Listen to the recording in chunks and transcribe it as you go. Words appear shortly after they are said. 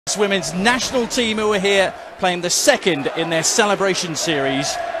Women's national team, who are here playing the second in their celebration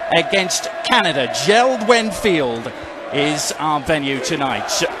series against Canada. JELD-WEN Field is our venue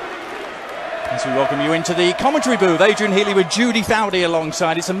tonight. As we welcome you into the commentary booth, Adrian Healey with Judy Foudy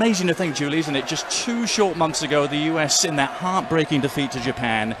alongside. It's amazing to think, Julie, isn't it? Just 2 short months ago, the US in that heartbreaking defeat to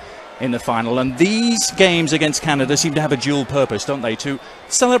Japan in the final. And these games against Canada seem to have a dual purpose, don't they? To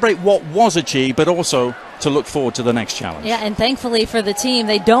celebrate what was achieved, but also to look forward to the next challenge. Yeah, and thankfully for the team,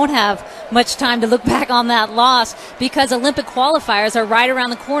 they don't have much time to look back on that loss because Olympic qualifiers are right around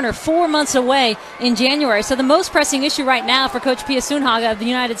the corner, 4 months away in January. So the most pressing issue right now for Coach Pia Sundhage of the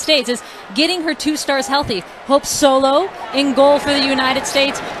United States is getting her 2 stars healthy. Hope Solo in goal for the United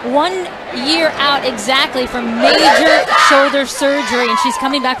States, 1 year out exactly from major shoulder surgery, and she's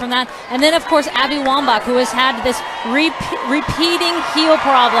coming back from that. And then, of course, Abby Wambach, who has had this repeating heel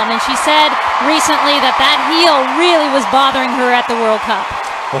problem, and she said recently that heel really was bothering her at the World Cup.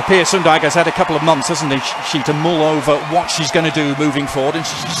 Well, Pia Sundhage has had a couple of months, hasn't she, to mull over what she's going to do moving forward, and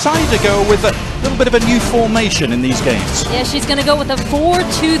she's decided to go with a little bit of a new formation in these games. Yeah, she's going to go with a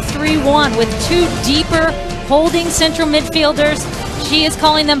 4-2-3-1 with 2 deeper holding central midfielders. She is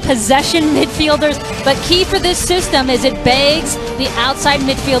calling them possession midfielders, but key for this system is it begs the outside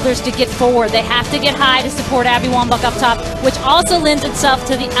midfielders to get forward. They have to get high to support Abby Wambach up top, which also lends itself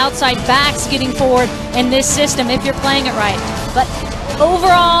to the outside backs getting forward in this system if you're playing it right. But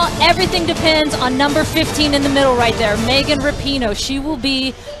overall, everything depends on number 15 in the middle right there, Megan Rapinoe. She will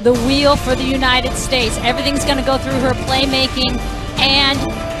be the wheel for the United States. Everything's going to go through her playmaking and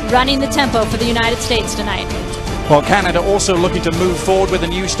running the tempo for the United States tonight. Well, Canada also looking to move forward with a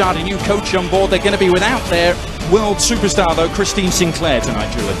new start, a new coach on board. They're going to be without their world superstar, though, Christine Sinclair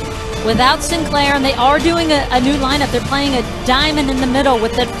tonight, Julie. Without Sinclair, and they are doing a new lineup. They're playing a diamond in the middle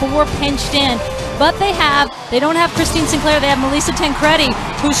with that 4 pinched in. But they don't have Christine Sinclair. They have Melissa Tancredi,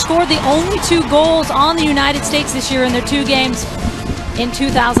 who scored the only 2 goals on the United States this year in their 2 games in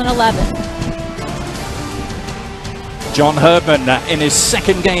 2011. John Herdman in his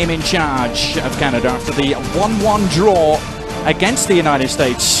 2nd game in charge of Canada after the 1-1 draw against the United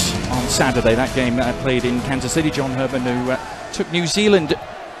States on Saturday. That game played in Kansas City. John Herdman, who took New Zealand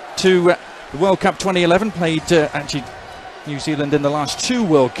to the World Cup 2011, played actually New Zealand in the last 2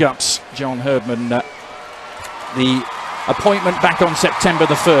 World Cups. John Herdman, the appointment back on September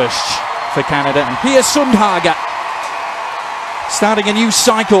the 1st for Canada. And Pia Sundhage starting a new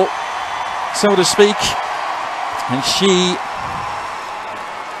cycle, so to speak. And she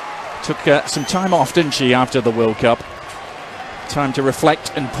took some time off, didn't she, after the World Cup? Time to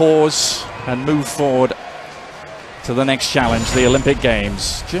reflect and pause and move forward to the next challenge, the Olympic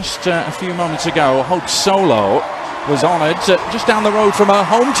Games. Just a few moments ago, Hope Solo was honoured just down the road from her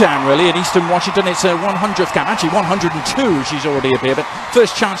hometown, really, in Eastern Washington. It's her 100th cap, actually 102 she's already appeared, but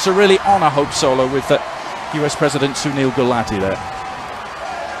first chance to really honour Hope Solo with US President Sunil Gulati there.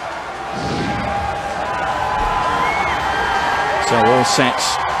 So all set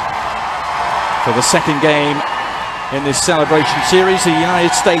for the 2nd game in this celebration series. The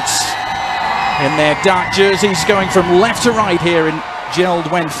United States in their dark jerseys going from left to right here in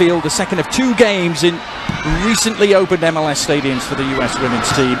JELD-WEN Field, the 2nd of 2 games in recently opened MLS stadiums for the US women's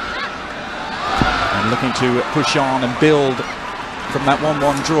team. And looking to push on and build from that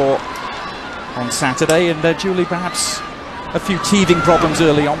 1-1 draw on Saturday. And Julie, perhaps a few teething problems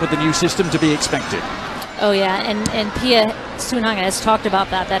early on with the new system to be expected. Oh yeah, and Pia Sundhage has talked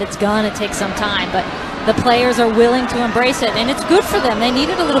about that it's gonna take some time, but the players are willing to embrace it, and it's good for them. They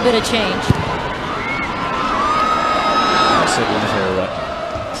needed a little bit of change. I said one of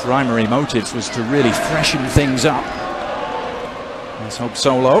her primary motives was to really freshen things up. Let's hope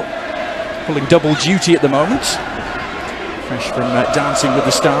Solo pulling double duty at the moment. Fresh from Dancing with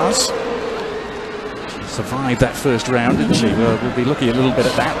the Stars. She survived that first round, didn't she? We'll be looking a little bit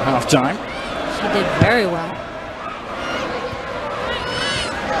at that at half-time. She did very well.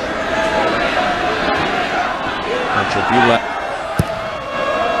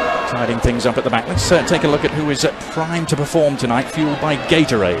 Tidying things up at the back. Let's take a look at who is primed to perform tonight, fueled by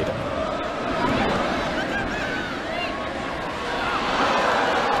Gatorade.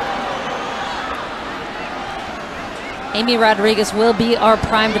 Amy Rodriguez will be our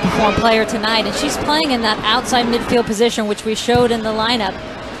primed to perform player tonight, and she's playing in that outside midfield position, which we showed in the lineup.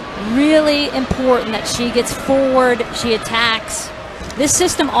 Really important that she gets forward, she attacks. This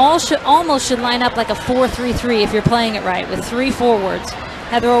system almost should line up like a 4-3-3 if you're playing it right, with 3 forwards.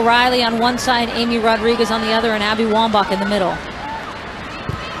 Heather O'Reilly on one side, Amy Rodriguez on the other, and Abby Wambach in the middle.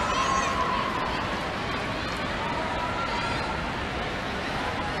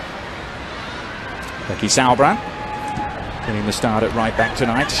 Becky Sauerbrand Getting the start at right back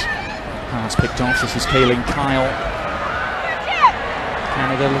tonight. Pass picked off. This is Kaylin Kyle.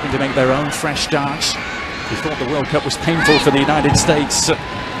 Canada looking to make their own fresh start. We thought the World Cup was painful for the United States.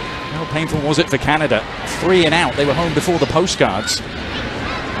 How painful was it for Canada? 3 and out. They were home before the postcards.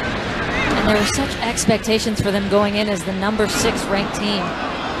 And there were such expectations for them going in as the #6 ranked team.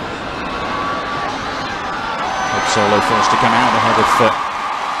 Hope Solo forced to come out ahead of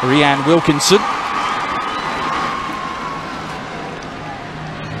Rianne Wilkinson.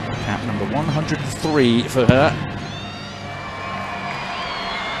 Cap number 103 for her.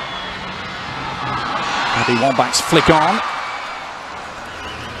 Abby Wambach's flick on.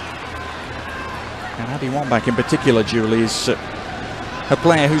 And Abby Wambach in particular, Julie, is a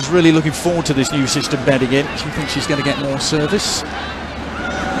player who's really looking forward to this new system bedding in. She thinks she's going to get more service.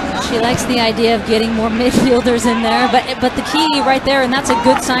 She likes the idea of getting more midfielders in there, but the key right there, and that's a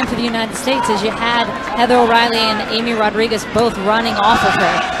good sign for the United States, is you had Heather O'Reilly and Amy Rodriguez both running off of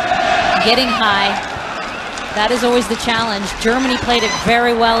her, getting high. That is always the challenge. Germany played it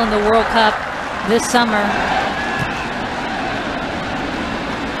very well in the World Cup this summer.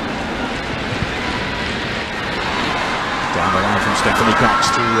 Down the line from Stephanie Cox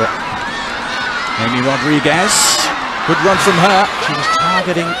to Amy Rodriguez. Good run from her. She was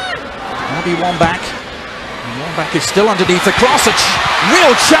targeting Abby Wambach. And Wambach is still underneath the cross. A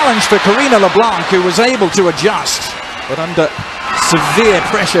real challenge for Karina LeBlanc, who was able to adjust, but under severe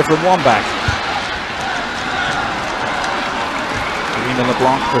pressure from Wambach. Karina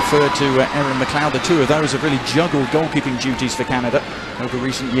LeBlanc preferred to Erin McLeod. The two of those have really juggled goalkeeping duties for Canada over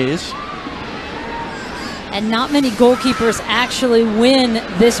recent years. And not many goalkeepers actually win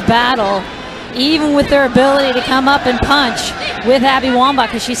this battle, even with their ability to come up and punch with Abby Wambach,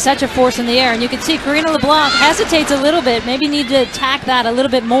 because she's such a force in the air. And you can see Karina LeBlanc hesitates a little bit, maybe need to attack that a little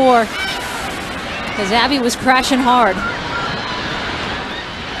bit more, because Abby was crashing hard.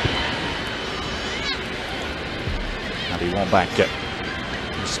 Abby Wambach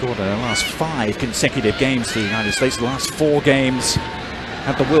scored in the last 5 consecutive games for the United States, the last 4 games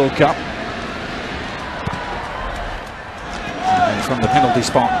at the World Cup. And from the penalty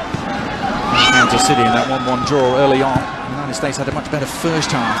spot in Kansas City in that 1-1 draw early on, the United States had a much better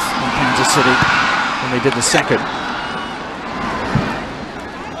first half in Kansas City than they did the second.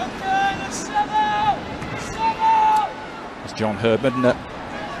 It's John Herdman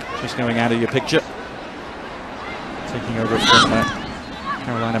just going out of your picture, taking over from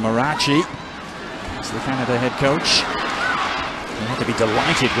Carolina Marachi as the Canada head coach. He had to be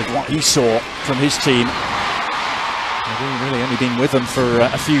delighted with what he saw from his team. They've really only been with them for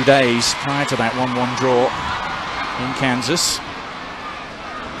a few days prior to that 1-1 draw in Kansas.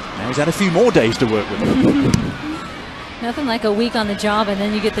 Now he's had a few more days to work with them. Nothing like a week on the job and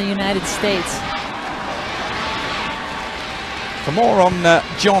then you get the United States. For more on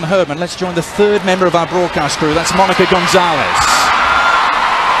John Herdman, let's join the 3rd member of our broadcast crew. That's Monica Gonzalez.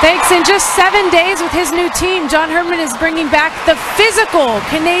 Thanks. In just 7 days with his new team, John Herdman is bringing back the physical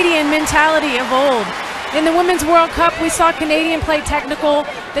Canadian mentality of old. In the Women's World Cup, we saw Canadian play technical.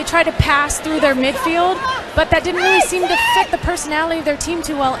 They tried to pass through their midfield, but that didn't really seem to fit the personality of their team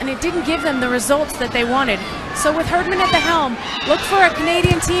too well, and it didn't give them the results that they wanted. So with Herdman at the helm, look for a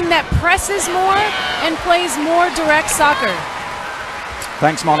Canadian team that presses more and plays more direct soccer.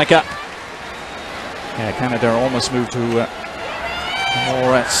 Thanks, Monica. Yeah, Canada almost moved to a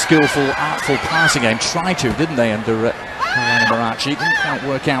more skillful, artful passing game. Tried to, didn't they, under Carolina Marachi? Didn't quite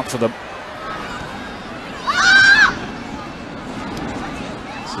work out for them.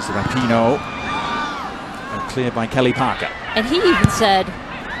 This is Rapinoe. Cleared by Kelly Parker. And he even said,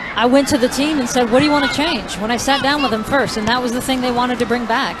 I went to the team and said, what do you want to change? When I sat down with them first, and that was the thing they wanted to bring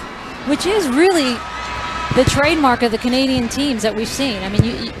back, which is really the trademark of the Canadian teams that we've seen. I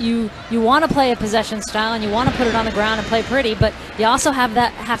mean, you want to play a possession style and you want to put it on the ground and play pretty, but you also have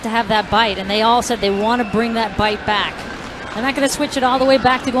to have that bite, and they all said they want to bring that bite back. They're not going to switch it all the way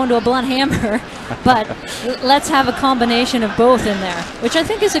back to going to a blunt hammer, but let's have a combination of both in there, which I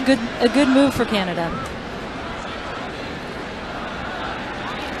think is a good move for Canada.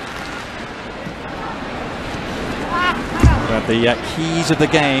 But the keys of the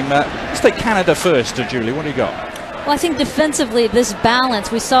game. Let's take Canada first, Julie. What do you got? Well, I think defensively, this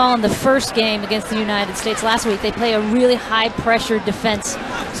balance we saw in the first game against the United States last week. They play a really high-pressure defense.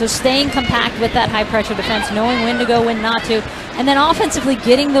 So staying compact with that high-pressure defense, knowing when to go, when not to, and then offensively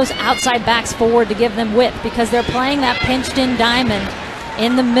getting those outside backs forward to give them width, because they're playing that pinched-in diamond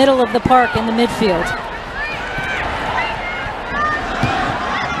in the middle of the park in the midfield.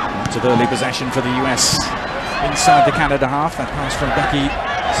 Lots of early possession for the US inside the Canada half. That pass from Becky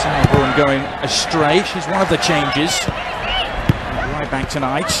Sauerbrunn going astray. She's one of the changes. back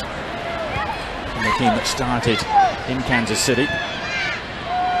tonight. And the team that started in Kansas City.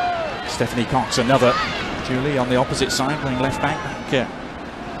 Stephanie Cox, another. Julie on the opposite side, playing left back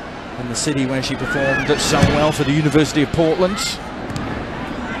in the city where she performed so well for the University of Portland.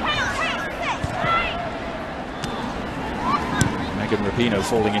 Megan Rapinoe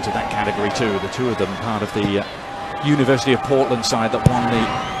falling into that category too. The two of them part of the University of Portland side that won the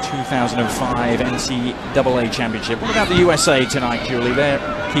 2005 NCAA championship. What about the USA tonight, Julie? They're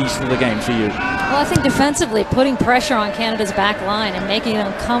keys to the game for you. Well, I think defensively, putting pressure on Canada's back line and making it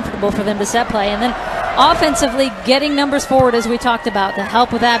uncomfortable for them to set play, and then offensively getting numbers forward, as we talked about, to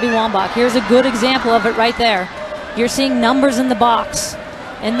help with Abby Wambach. Here's a good example of it right there. You're seeing numbers in the box.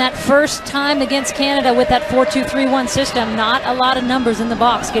 In that first time against Canada with that 4-2-3-1 system, not a lot of numbers in the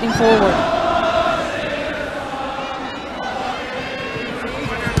box getting forward.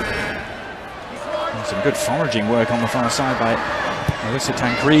 And some good foraging work on the far side by Melissa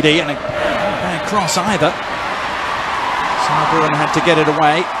Tancredi, and a bad cross either. Sauerbrunn had to get it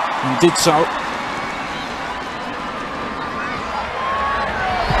away and did so.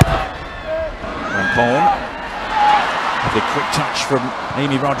 Rampone. The quick touch from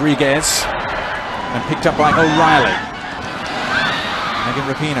Amy Rodriguez and picked up by O'Reilly. Megan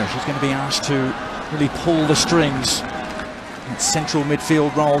Rapinoe, she's going to be asked to really pull the strings. That central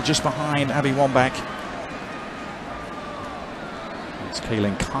midfield role just behind Abby Wambach. It's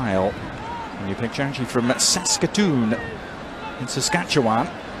Kaylin Kyle in your picture, actually from Saskatoon in Saskatchewan.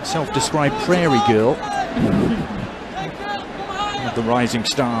 Self-described prairie girl. One of the rising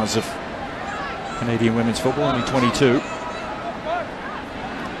stars of Canadian women's football, only 22.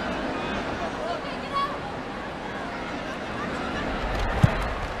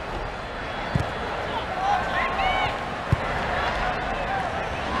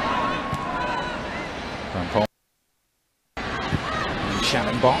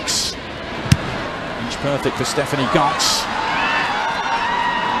 Shannon box. Each perfect for Stephanie Cox.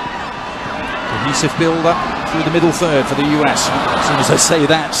 Cohesive build-up through the middle third for the US. As soon as I say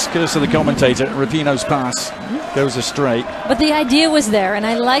that, curse of the commentator, Rapinoe's pass goes astray. But the idea was there, and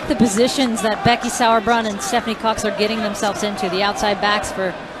I like the positions that Becky Sauerbrunn and Stephanie Cox are getting themselves into, the outside backs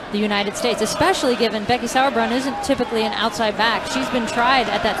for the United States, especially given Becky Sauerbrunn isn't typically an outside back. She's been tried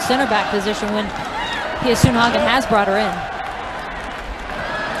at that center back position when Pia Sundhagen has brought her in.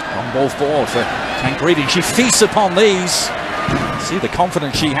 On ball forward for Tancredi. She feasts upon these. See the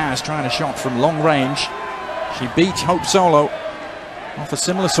confidence she has trying a shot from long range. She beat Hope Solo off a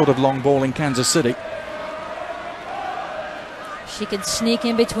similar sort of long ball in Kansas City. She could sneak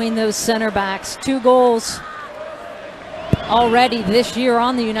in between those center backs. 2 goals already this year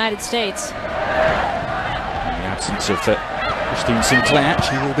on the United States. In the absence of Christine Sinclair,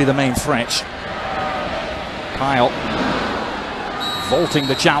 she will be the main threat. Kyle vaulting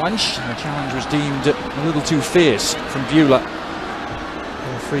the challenge. The challenge was deemed a little too fierce from Beulah.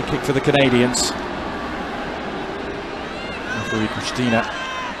 A free kick for the Canadians. Referee Christina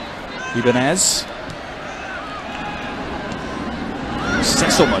Ibanez.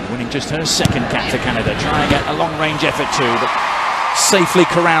 Sesselman winning just her second cap for Canada, trying a long-range effort too, but safely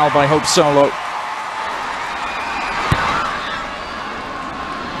corralled by Hope Solo.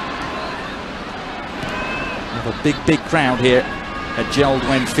 Another big crowd here at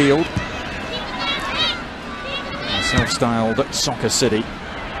JELD-WEN Field, self-styled soccer city.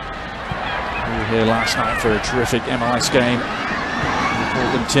 We were here last night for a terrific MLS game. The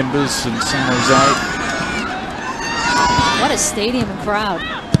Portland Timbers and San Jose. What a stadium and crowd.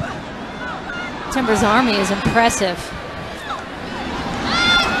 Timbers Army is impressive.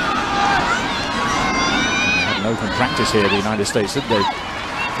 They had an open practice here, the United States, didn't they?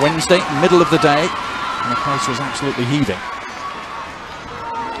 Wednesday, middle of the day, and the place was absolutely heaving.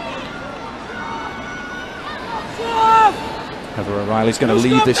 Heather O'Reilly's going to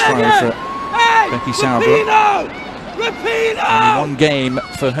lead this throw for Becky Sauerbrunn. Only one game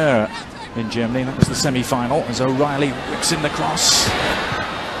for her in Germany, that was the semi-final, as O'Reilly whips in the cross.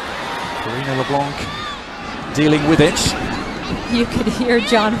 Karina LeBlanc dealing with it. You could hear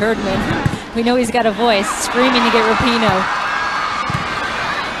John Herdman. We know he's got a voice, screaming to get Rapinoe.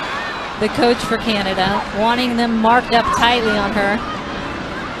 The coach for Canada, wanting them marked up tightly on her.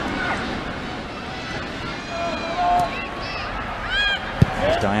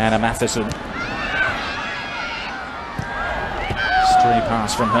 Diana Matheson. Stray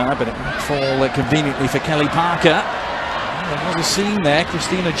pass from her, but it might fall conveniently for Kelly Parker. Well, there was a scene there.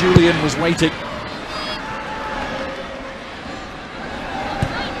 Christina Julian was waiting.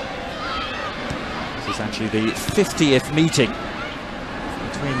 This is actually the 50th meeting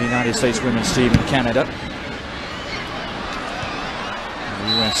between the United States women's team and Canada.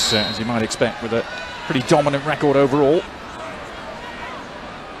 US, as you might expect, with a pretty dominant record overall.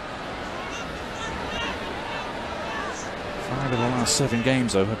 Five of the last 7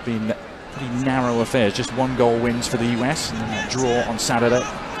 games, though, have been pretty narrow affairs. Just 1-goal wins for the US, and then that draw on Saturday.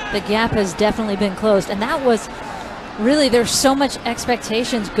 The gap has definitely been closed, and that was really, there's so much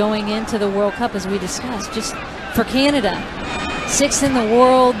expectations going into the World Cup, as we discussed, just for Canada. 6th in the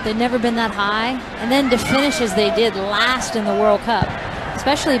world, they've never been that high, and then to finish as they did, last in the World Cup,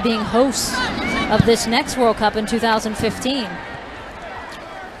 especially being hosts of this next World Cup in 2015.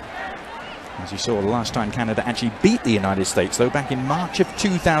 As you saw, the last time Canada actually beat the United States, though, back in March of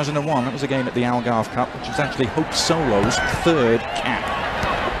 2001. That was a game at the Algarve Cup, which was actually Hope Solo's 3rd cap.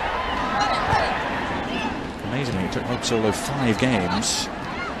 Amazingly, it took Hope Solo 5 games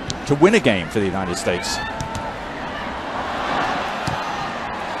to win a game for the United States.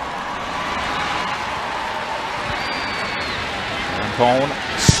 Cone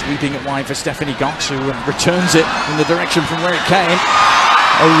sweeping it wide for Stephanie Cox, who returns it in the direction from where it came.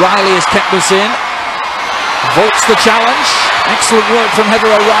 O'Reilly has kept this in. Vaults the challenge. Excellent work from Heather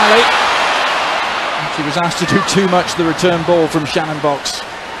O'Reilly. She was asked to do too much, the return ball from Shannon Box.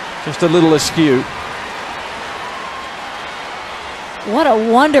 Just a little askew. What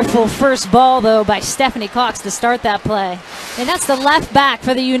a wonderful first ball, though, by Stephanie Cox to start that play. And that's the left back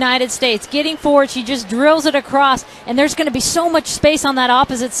for the United States. Getting forward, she just drills it across, and there's going to be so much space on that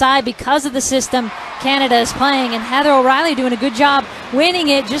opposite side because of the system Canada is playing. And Heather O'Reilly doing a good job winning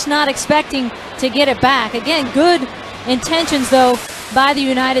it, just not expecting to get it back. Again, good intentions, though, by the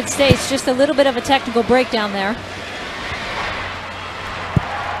United States. Just a little bit of a technical breakdown there.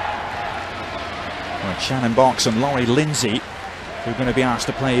 Well, Shannon Box and Laurie Lindsay, who are going to be asked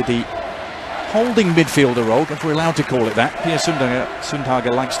to play the holding midfielder role, if we're allowed to call it that. Pia Sundhage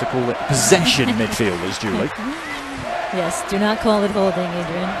likes to call it possession midfielders, Julie. Yes, do not call it holding,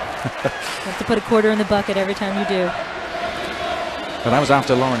 Adrian. You have to put a quarter in the bucket every time you do. But that was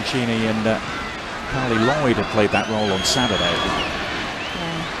after Lauren Cheney and Carly Lloyd had played that role on Saturday.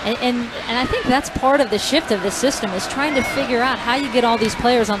 Yeah. And I think that's part of the shift of this system, is trying to figure out how you get all these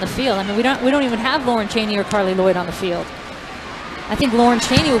players on the field. I mean, we don't even have Lauren Cheney or Carly Lloyd on the field. I think Lauren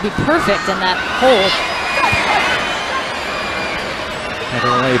Cheney will be perfect in that hold.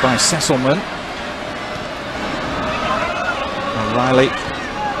 Headed away by Sesselman. O'Reilly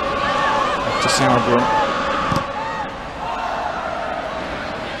up to Sauerbrunn.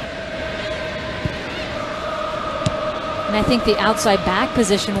 And I think the outside back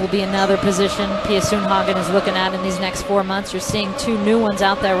position will be another position Pia Sundhage is looking at in these next 4 months. You're seeing 2 new ones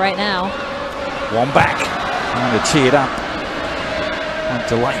out there right now. One back. Trying to tee it up. Went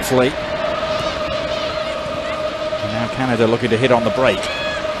delightfully. And now Canada looking to hit on the break.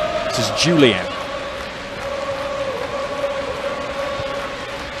 This is Julian.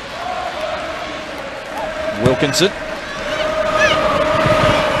 Wilkinson.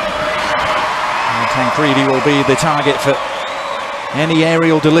 And Tancredi will be the target for any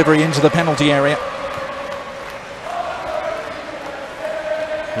aerial delivery into the penalty area.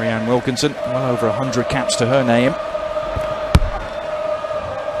 Rianne Wilkinson, well over 100 caps to her name.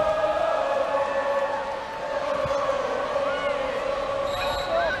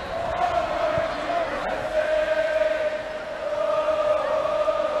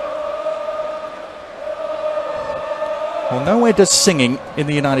 Well, nowhere does singing in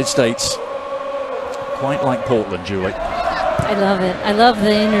the United States quite like Portland, Julie. I love it. I love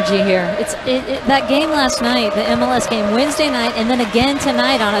the energy here. That game last night, the MLS game, Wednesday night, and then again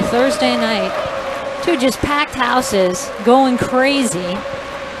tonight on a Thursday night. 2 just packed houses, going crazy.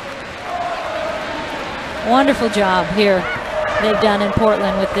 Wonderful job here they've done in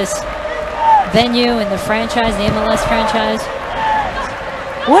Portland with this venue and the franchise, the MLS franchise.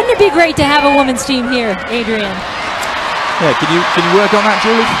 Wouldn't it be great to have a women's team here, Adrian? Yeah, can you work on that,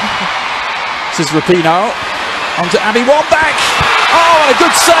 Julie? This is Rapinoe. On to Abby Wambach. Oh, and a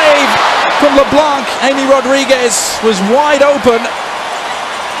good save from LeBlanc. Amy Rodriguez was wide open.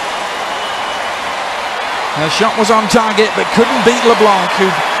 Her shot was on target, but couldn't beat LeBlanc,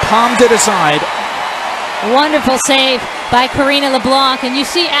 who palmed it aside. Wonderful save by Karina LeBlanc. And you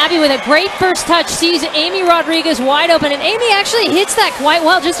see Abby with a great first touch, sees Amy Rodriguez wide open, and Amy actually hits that quite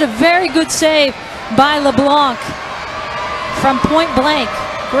well. Just a very good save by LeBlanc from point blank.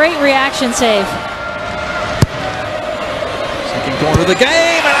 Great reaction save. Second corner of the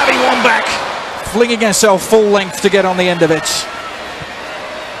game, and Abby Wambach flinging herself full length to get on the end of it.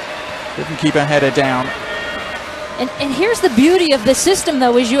 Didn't keep her header down. And here's the beauty of the system,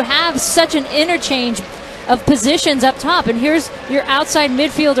 though, is you have such an interchange of positions up top. And here's your outside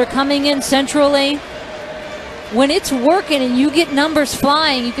midfielder coming in centrally. when it's working and you get numbers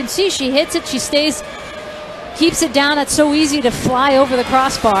flying, you can see she hits it, she stays, keeps it down. It's so easy to fly over the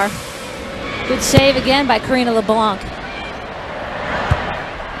crossbar. Good save again by Karina LeBlanc.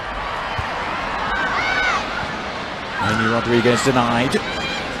 Amy Rodriguez denied.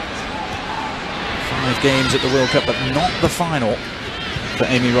 5 games at the World Cup, but not the final for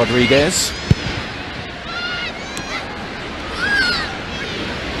Amy Rodriguez.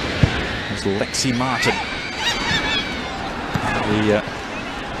 It's Lexi Martin. The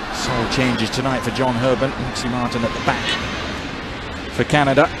sole changes tonight for John Herban. Lexi Martin at the back for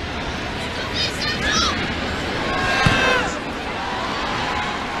Canada.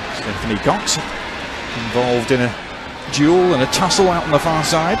 Stephanie Cox involved in a duel and a tussle out on the far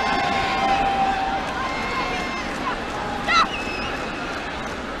side.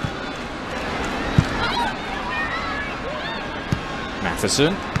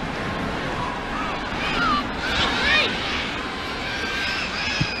 Matheson.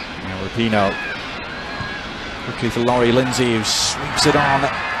 Now Rapinoe. Quickly for Laurie Lindsay, who sweeps it on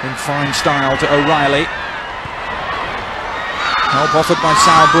in fine style to O'Reilly. Help offered by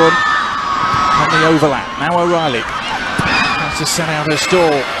Sauerbrunn on the overlap. Now O'Reilly tries to set out her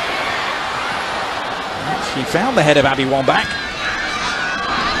stall. She found the head of Abby Wambach.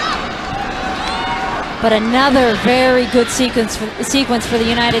 But another very good sequence for the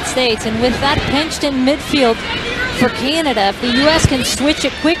United States. And with that pinched in midfield for Canada, if the U.S. can switch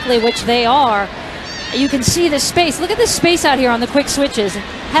it quickly, which they are, you can see the space. Look at this space out here on the quick switches.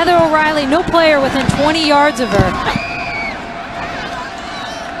 Heather O'Reilly, no player within 20 yards of her.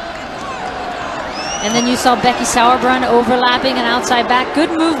 And then you saw Becky Sauerbrunn overlapping and outside back. Good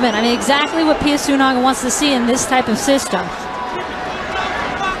movement. I mean, exactly what Pia Sundhage wants to see in this type of system.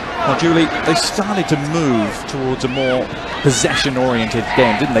 Well, Julie, they started to move towards a more possession-oriented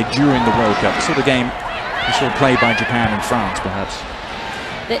game, didn't they, during the World Cup? The sort of game we saw played by Japan and France, perhaps.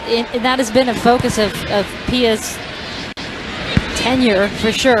 That has been a focus of Pia's tenure,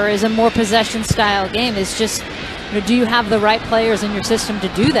 for sure, is a more possession-style game. It's just, you know, do you have the right players in your system to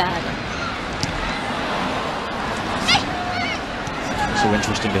do that? So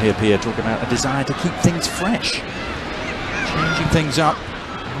interesting to hear Pia talk about a desire to keep things fresh, changing things up.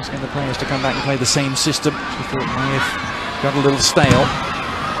 Asking the players to come back and play the same system. She thought may have got a little stale.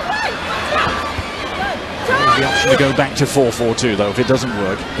 There's the option to go back to 4-4-2 though if it doesn't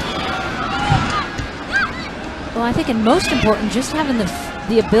work. Well, I think, and most important, just having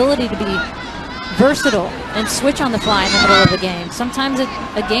the ability to be versatile and switch on the fly in the middle of a game. Sometimes a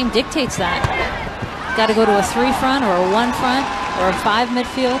game dictates that. Got to go to a 3 front or a 1 front or a 5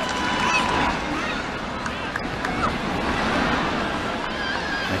 midfield.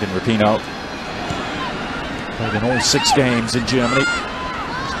 Rapinoe played in all 6 games in Germany.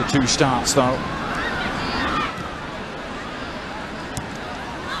 Just the 2 starts though.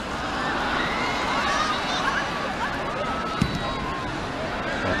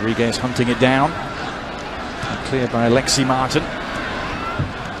 Rodriguez hunting it down. And cleared by Lexi Martin.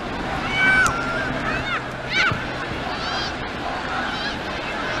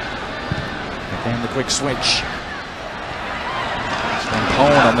 Again the quick switch.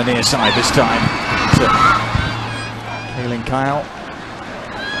 Cohen on the near side this time. Kaylin Kyle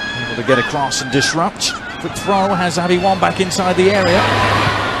able to get across and disrupt. Quick throw has Abby Wambach inside the area.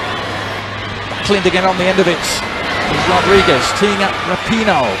 Battling to get on the end of it. There's Rodriguez teeing up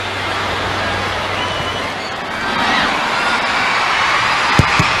Rapinoe.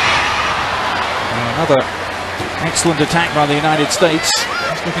 Another excellent attack by the United States.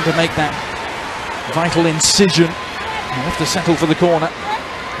 Just looking to make that vital incision. They'll have to settle for the corner.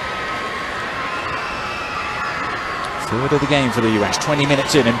 3rd of the game for the US, 20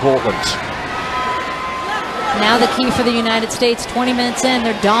 minutes in Portland. Now the key for the United States, 20 minutes in,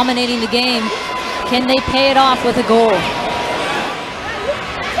 they're dominating the game. Can they pay it off with a goal?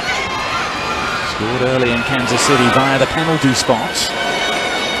 Scored early in Kansas City via the penalty spot.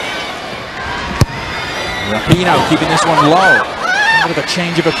 Rapinoe keeping this one low. A bit of a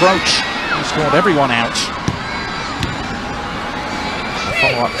change of approach. He scored everyone out.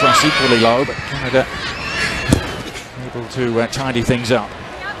 Follow-up press equally low, but Canada able to tidy things up.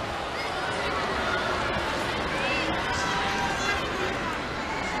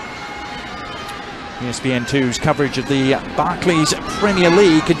 ESPN2's coverage of the Barclays Premier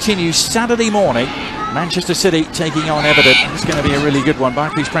League continues Saturday morning. Manchester City taking on Everton. It's going to be a really good one.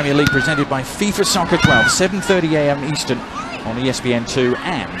 Barclays Premier League presented by FIFA Soccer 12, 7:30 AM Eastern on ESPN2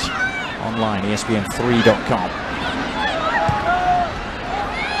 and online, ESPN3.com.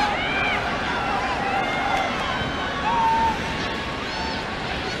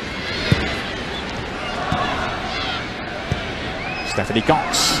 Stephanie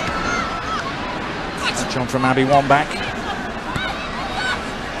Cox. Touch on from Abby Wambach.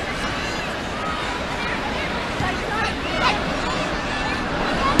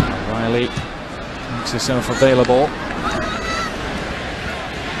 Riley makes herself available.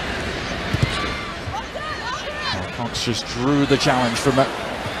 Cox just drew the challenge from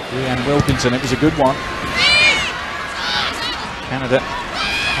Leanne Wilkinson. It was a good one. Canada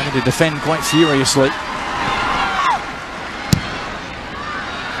having to defend quite furiously.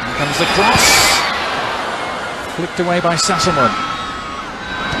 Here comes the cross. Flicked away by Sasselman.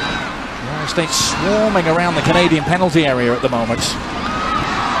 The United States swarming around the Canadian penalty area at the moment.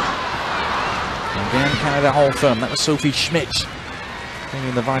 Again, Canada hold firm. That was Sophie Schmidt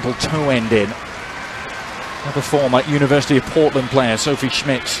bringing the vital toe end in. Another former University of Portland player, Sophie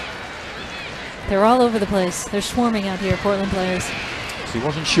Schmidt. They're all over the place. They're swarming out here, Portland players. She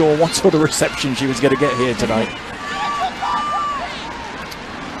wasn't sure what sort of reception she was going to get here tonight.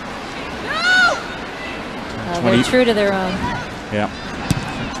 They're true to their own. Yeah.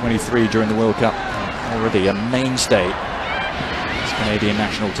 23 during the World Cup. Already a mainstay. This Canadian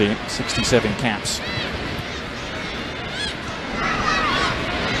national team. 67 caps.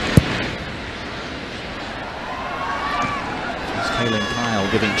 Kaylin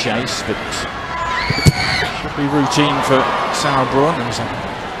Kyle giving chase, but should be routine for Sauerbrunn. There was a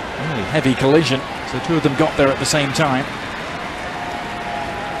really heavy collision, so the two of them got there at the same time.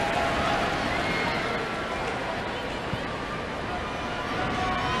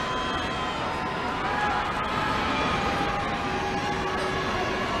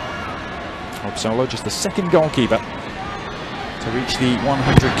 Solo, just the second goalkeeper to reach the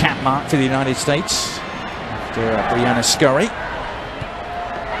 100 cap mark for the United States after Brianna Scurry.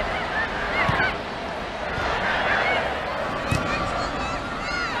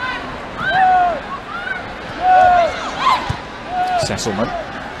 Sesselman.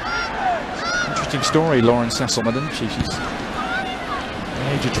 Interesting story, Lauren Sesselman, isn't she? She's at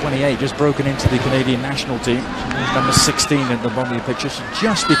the age of 28, just broken into the Canadian national team. She was number 16 in the bottom of the picture. She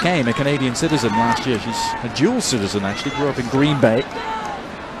just became a Canadian citizen last year. She's a dual citizen, actually. Grew up in Green Bay.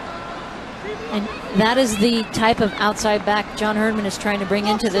 And that is the type of outside back John Herdman is trying to bring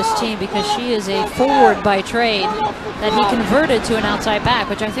into this team, because she is a forward by trade that he converted to an outside back,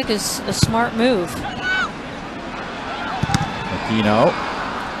 which I think is a smart move. Aquino.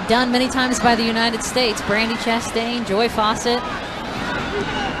 Done many times by the United States. Brandy Chastain, Joy Fawcett.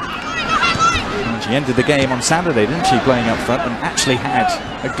 And she ended the game on Saturday, didn't she, playing up front, and actually had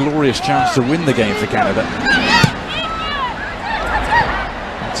a glorious chance to win the game for Canada.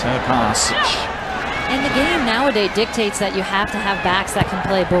 That's her pass. And the game nowadays dictates that you have to have backs that can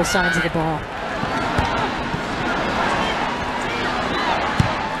play both sides of the ball.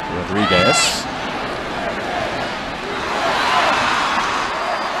 Rodriguez.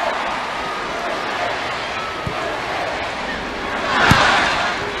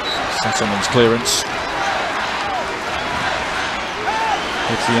 Sasselman's clearance.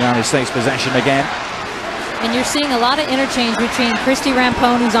 It's the United States possession again. And you're seeing a lot of interchange between Christy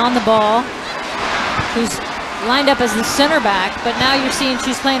Rampone, who's on the ball, who's lined up as the center back, but now you're seeing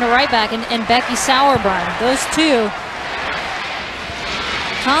she's playing a right back, and Becky Sauerbrunn. Those two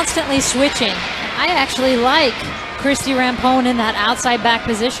constantly switching. I actually like Christy Rampone in that outside back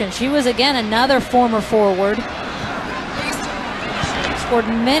position. She was, again, another former forward. Scored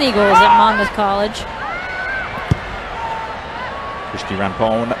many goals at Monmouth College. Christy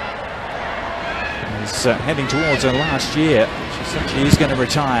Rampone is heading towards her last year. She said she is going to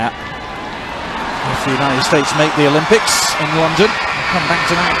retire if the United States make the Olympics in London. We'll come back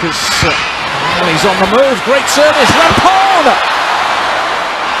to that because he's on the move. Great service, Rampone!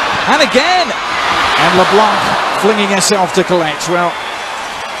 And again! And LeBlanc flinging herself to collect. Well,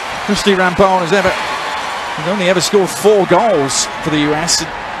 Christy Rampone has only ever scored 4 goals for the US.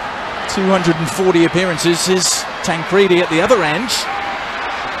 240 appearances is Tancredi at the other end.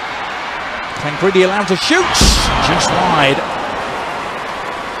 Tancredi allowed to shoot, just wide.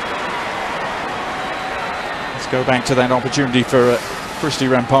 Let's go back to that opportunity for Christy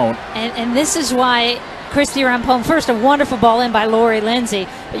Rampone. And this is why Christy Rampone, first a wonderful ball in by Lori Lindsay,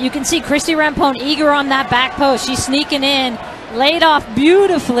 but you can see Christy Rampone eager on that back post. She's sneaking in, laid off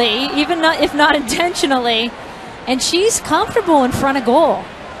beautifully, even if not intentionally, and she's comfortable in front of goal.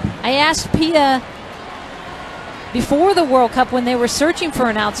 I asked Pia before the World Cup when they were searching for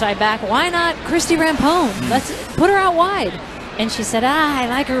an outside back, why not Christy Rampone? Let's put her out wide. And she said, I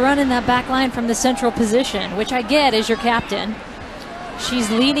like her running that back line from the central position, which I get as your captain. She's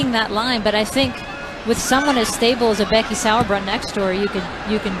leading that line, but I think with someone as stable as a Becky Sauerbrunn next to her, you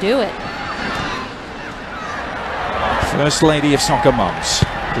can do it. First Lady of Soccer Mums,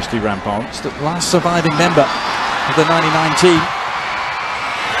 Christy Rampont, the last surviving member of the 99 team.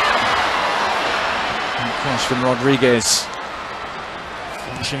 And cross from Rodriguez,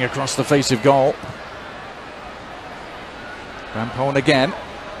 flashing across the face of goal. Rampont again.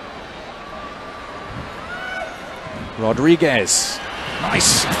 Rodriguez,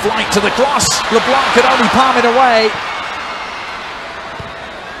 nice flight to the cross. LeBlanc could only palm it away.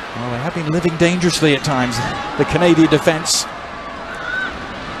 Well, they have been living dangerously at times, the Canadian defence.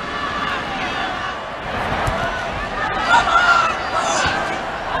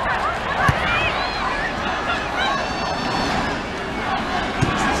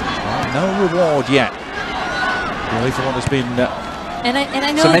 Well, no reward yet, really, for what has been and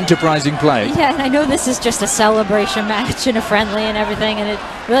I know some enterprising play. Yeah, and I know this is just a celebration match and a friendly and everything, and it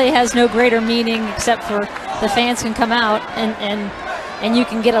really has no greater meaning except for the fans can come out and you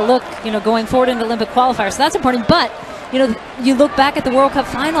can get a look, you know, going forward into Olympic qualifiers. So that's important. But, you know, you look back at the World Cup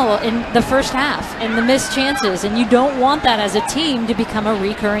final in the first half and the missed chances, and you don't want that as a team to become a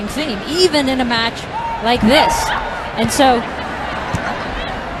recurring theme, even in a match like this. And so,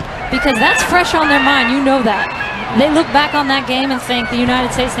 because that's fresh on their mind, you know that. They look back on that game and think, the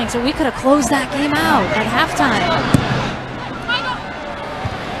United States thinks that we could have closed that game out at halftime.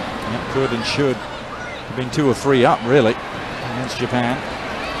 Yep, could and should have been 2 or 3 up, really, against Japan.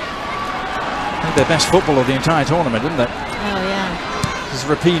 Played their best football of the entire tournament, didn't they? Oh, yeah. This is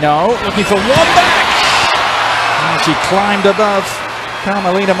Rapinoe looking for one back. And she climbed above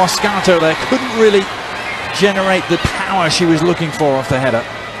Carmelina Moscato there. Couldn't really generate the power she was looking for off the header.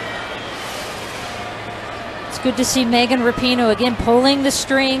 Good to see Megan Rapinoe again pulling the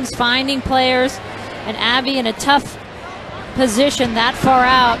strings, finding players, and Abby in a tough position that far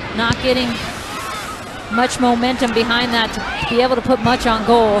out, not getting much momentum behind that to be able to put much on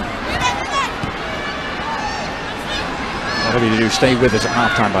goal. Whatever you do, stay with us at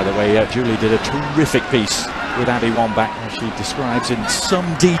halftime, by the way. Julie did a terrific piece with Abby Wambach, where she describes in some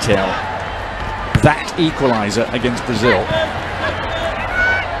detail that equalizer against Brazil.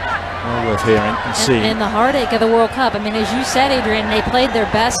 Well worth hearing and seeing. And the heartache of the World Cup. I mean, as you said, Adrian, they played their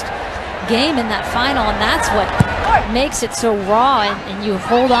best game in that final, and that's what makes it so raw and you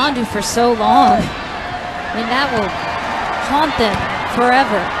hold on to for so long. I mean, that will haunt them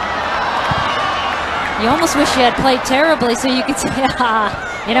forever. You almost wish you had played terribly so you could say,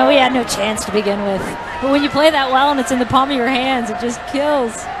 you know, we had no chance to begin with. But when you play that well and it's in the palm of your hands, it just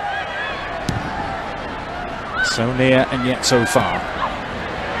kills. So near and yet so far.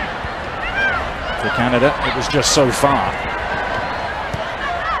 For Canada, it was just so far.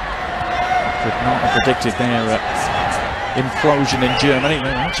 Could not have predicted their implosion in Germany.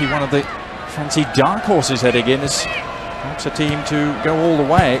 They're actually one of the fancy dark horses heading in as perhaps a team to go all the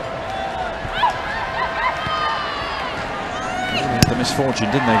way. They had the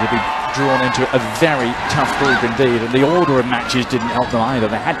misfortune, didn't they, to be drawn into a very tough group indeed, and the order of matches didn't help them either.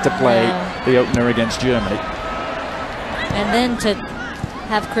 They had to play the opener against Germany. And then to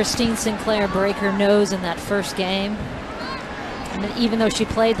have Christine Sinclair break her nose in that first game. And even though she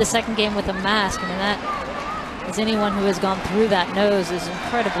played the second game with a mask, I mean, that, as anyone who has gone through that nose, is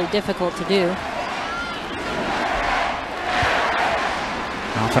incredibly difficult to do.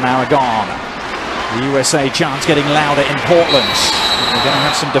 Half an hour gone. The USA chants getting louder in Portland. They're going to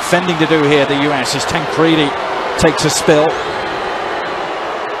have some defending to do here, the US, as Tancredi takes a spill.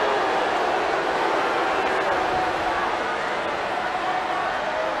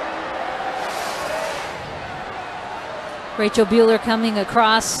 Rachel Bueller coming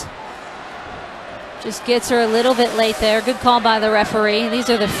across. Just gets her a little bit late there. Good call by the referee. These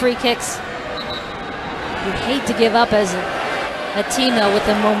are the free kicks you'd hate to give up as a team, though, with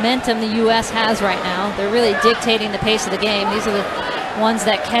the momentum the U.S. has right now. They're really dictating the pace of the game. These are the ones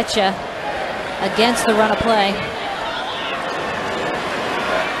that catch you against the run of play.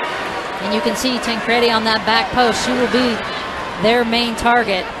 And you can see Tancredi on that back post. She will be their main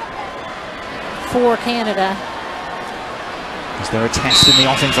target for Canada. Is there a test in the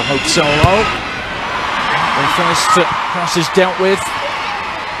offing for Hope Solo? The first cross is dealt with.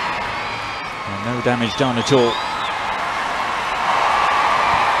 And no damage done at all.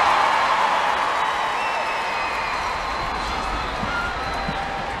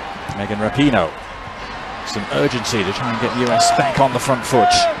 Megan Rapinoe. Some urgency to try and get US back on the front foot.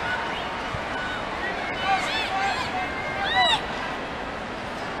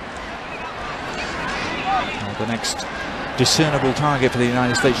 Well, the next discernible target for the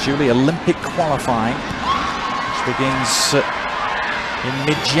United States, Julie, Olympic qualifying, which begins in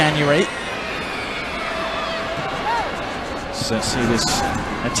mid-January. So see this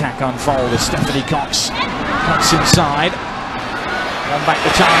attack unfold as Stephanie Cox Cuts inside. One back the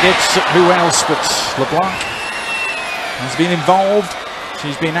target. Who else but LeBlanc has been involved.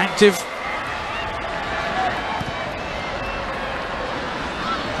 She's been active.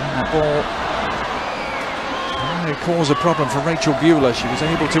 And that ball only caused a problem for Rachel Bueller. She was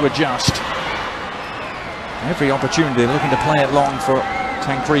able to adjust. Every opportunity looking to play it long for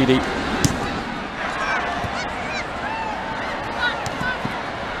Tancredi.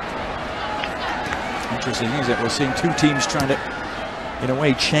 Interesting, is it? We're seeing two teams trying to, in a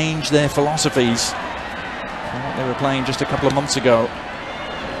way, change their philosophies from what they were playing just a couple of months ago.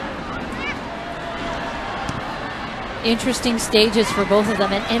 Interesting stages for both of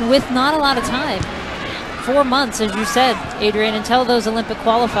them, and with not a lot of time. 4 months, as you said, Adrian, until those Olympic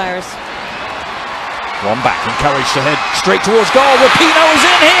qualifiers. One back, encouraged to head straight towards goal. Rapinoe is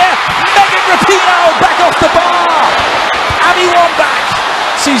in here. Megan Rapinoe back off the bar. Abby Wambach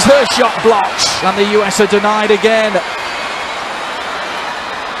sees her shot blocked, and the US are denied again.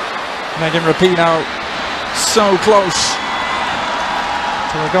 Megan Rapinoe so close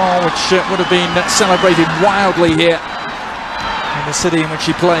to a goal which would have been celebrated wildly here in the city in which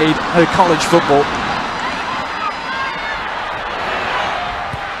she played her college football.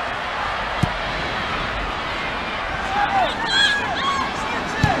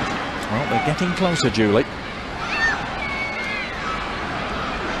 Well, they're getting closer, Julie.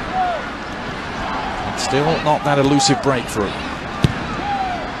 It's still not that elusive breakthrough.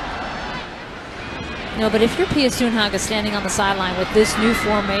 No, but if you're Pia Sundhage standing on the sideline with this new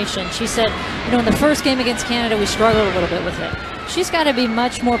formation, she said, you know, in the first game against Canada, we struggled a little bit with it. She's got to be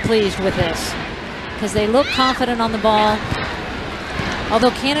much more pleased with this because they look confident on the ball.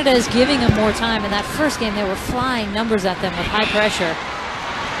 Although Canada is giving them more time. In that first game, they were flying numbers at them with high pressure.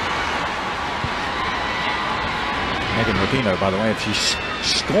 Megan Rapinoe, by the way, if she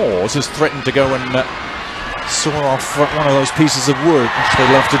scores, has threatened to go and saw off one of those pieces of wood, which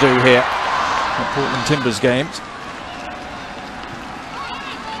they love to do here at Portland Timbers games.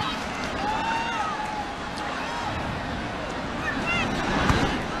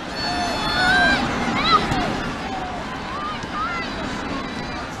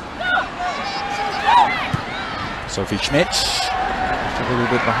 Sophie Schmidt, just a little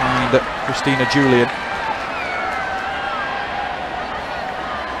bit behind Christina Julian.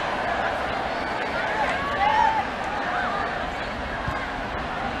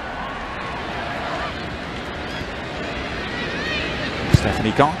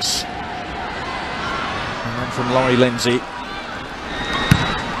 Stephanie Cox, and then from Laurie Lindsay.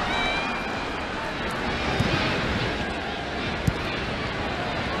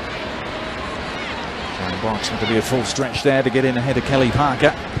 Sharon Box going to be a full stretch there to get in ahead of Kelly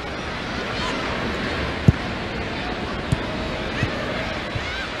Parker.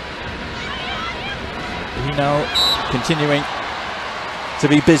 Continuing to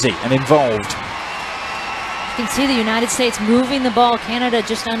be busy and involved. You can see the United States moving the ball. Canada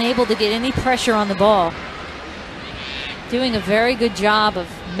just unable to get any pressure on the ball. Doing a very good job of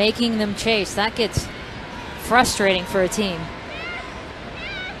making them chase. That gets frustrating for a team.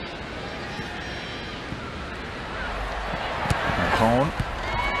 Cohn.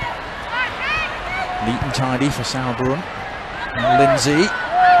 Neat and tidy for Sauerbrunn. And Lindsay.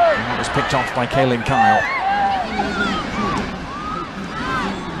 And that was picked off by Kaylin Kyle.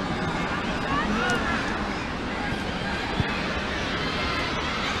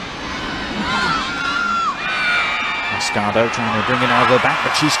 Mascado trying to bring it out of the back,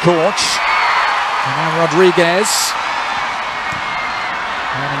 but she's caught. And now Rodriguez.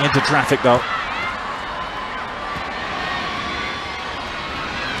 Running into traffic though.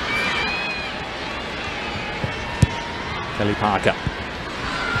 Kelly Parker.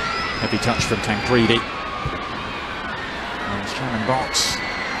 Heavy touch from Tancredi. And Shannon Box.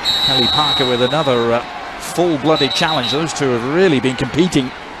 Kelly Parker with another full-blooded challenge. Those two have really been competing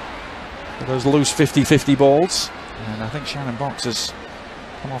for those loose 50-50 balls. And I think Shannon Box has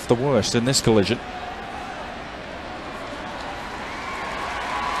come off the worst in this collision.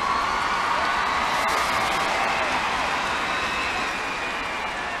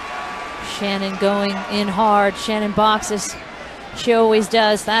 Shannon going in hard. Shannon Box, as she always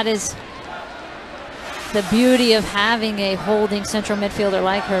does. That is the beauty of having a holding central midfielder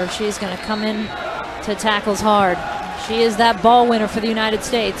like her. She's going to come in to tackles hard. She is that ball winner for the United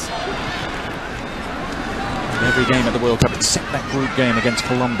States. In every game at the World Cup, except that group game against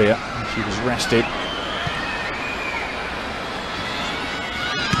Colombia, she was rested.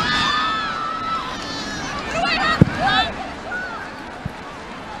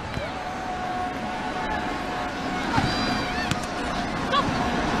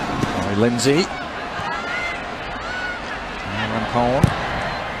 Lindsay. Rampone,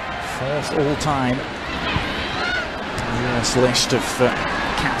 4th all-time US list of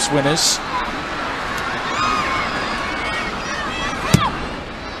caps winners.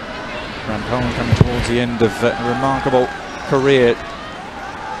 Rampone coming towards the end of a remarkable career.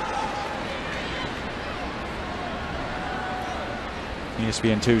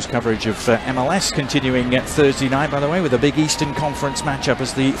 ESPN2's coverage of MLS continuing Thursday night, by the way, with a big Eastern Conference matchup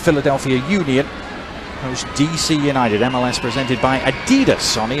as the Philadelphia Union host DC United. MLS presented by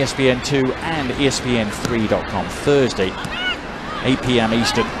Adidas on ESPN2 and ESPN3.com. Thursday, 8 p.m.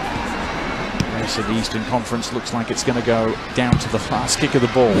 Eastern. The race of the Eastern Conference looks like it's going to go down to the last kick of the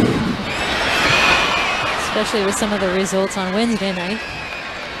ball. Especially with some of the results on Wednesday night.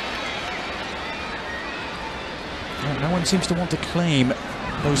 No one seems to want to claim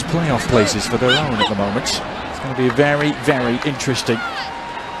those playoff places for their own at the moment. It's going to be a very, very interesting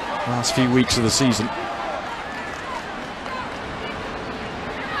last few weeks of the season.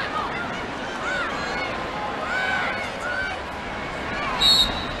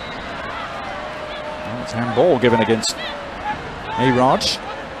 Well, it's handball given against A-Rod.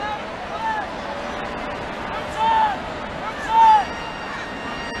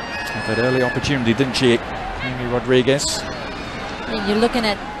 Had that early opportunity, didn't she? Amy Rodriguez. And you're looking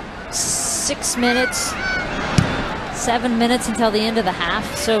at 6 minutes, 7 minutes until the end of the half.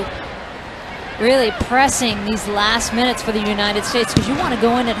 So really pressing these last minutes for the United States, because you want to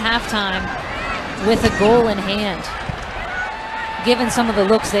go in at halftime with a goal in hand, given some of the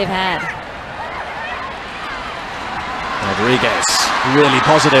looks they've had. Rodriguez really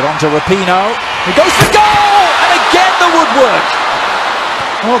positive onto Rapinoe. He goes for goal! And again the woodwork.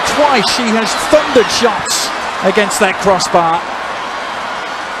 Well, twice she has thundered shots against that crossbar.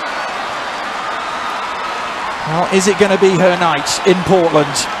 Well, is it going to be her night in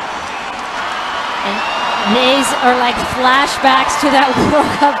Portland? And these are like flashbacks to that World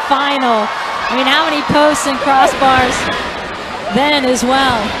Cup final. I mean, how many posts and crossbars then as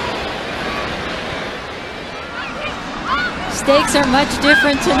well? Stakes are much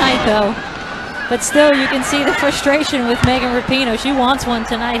different tonight, though. But still, you can see the frustration with Megan Rapinoe. She wants one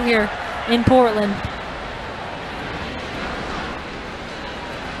tonight here in Portland.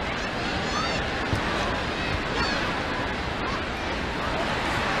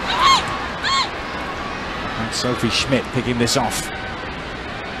 And Sophie Schmidt picking this off.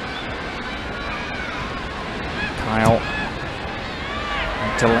 Kyle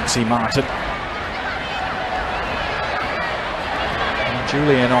to Lexi Martin. And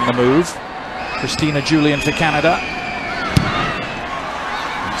Julian on the move. Christina Julian for Canada.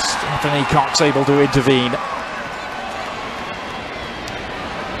 And Stephanie Cox able to intervene.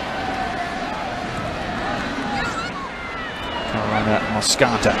 Carolina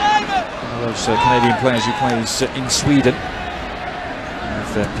Moscata, one of those Canadian players who plays in Sweden.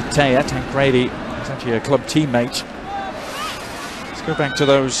 With Pitea, Tancredi, he's actually a club teammate. Let's go back to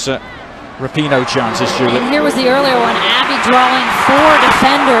those Rapinoe chances, Julie. And here was the earlier one. Abby drawing 4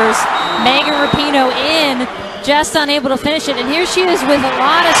 defenders. Megan Rapinoe in, just unable to finish it. And here she is with a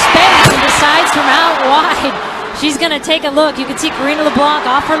lot of space and decides from out wide. She's going to take a look. You can see Karina LeBlanc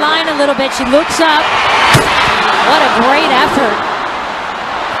off her line a little bit. She looks up. What a great effort.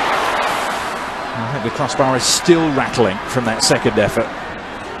 I think the crossbar is still rattling from that second effort.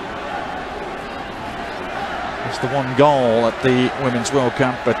 It's the one goal at the Women's World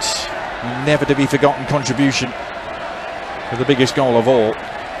Cup, but never to be forgotten contribution for the biggest goal of all.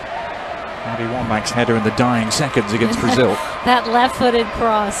 Abby Wambach's header in the dying seconds against Brazil. That left-footed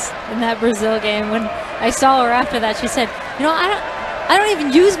cross in that Brazil game. When I saw her after that, she said, you know, I don't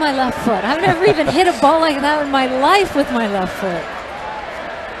even use my left foot. I've never even hit a ball like that in my life with my left foot.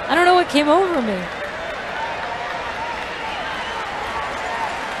 I don't know what came over me.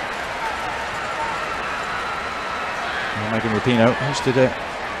 Well, Megan Rapinoe hosted an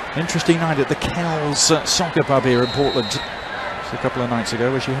interesting night at the Kells soccer pub here in Portland just a couple of nights ago,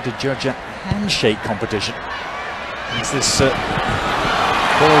 where she had to judge a handshake competition. As this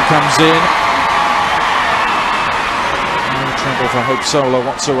ball comes in, no trouble for Hope Solo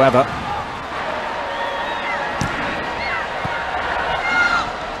whatsoever.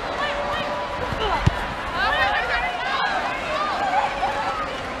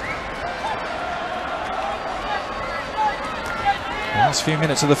 Last few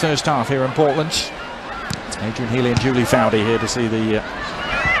minutes of the first half here in Portland. Adrian Healey and Julie Foudy here to see the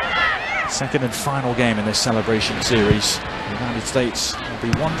second and final game in this celebration series. The United States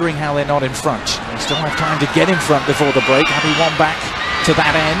will be wondering how they're not in front. They still have time to get in front before the break. Abby Wambach to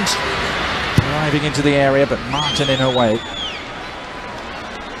that end, arriving into the area, but Martin in her way.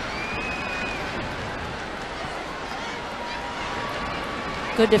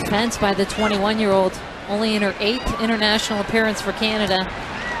 Good defense by the 21-year-old. Only in her 8th international appearance for Canada.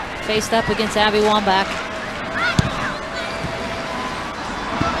 Faced up against Abby Wambach.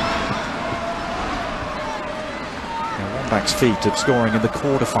 Wambach's feat of scoring in the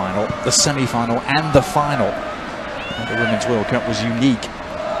quarterfinal, the semi-final, and the final at the Women's World Cup was unique.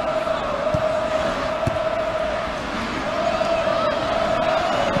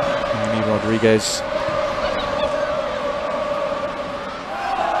 Amy Rodriguez.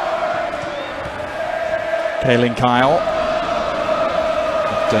 Kaylin Kyle.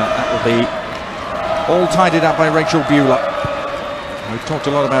 That will be all tidied up by Rachel Bueller. We've talked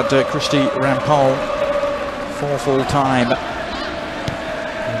a lot about Christy Rampol for full time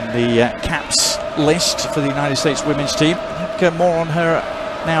in the caps list for the United States women's team. More on her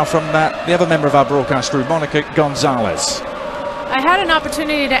now from the other member of our broadcast crew, Monica Gonzalez. I had an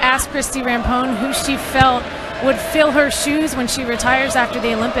opportunity to ask Christy Rampone who she felt would fill her shoes when she retires after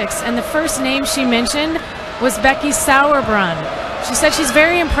the Olympics, and the first name she mentioned was Becky Sauerbrunn. She said she's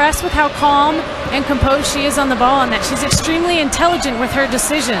very impressed with how calm and composed she is on the ball and that she's extremely intelligent with her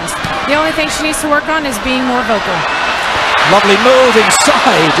decisions. The only thing she needs to work on is being more vocal. Lovely move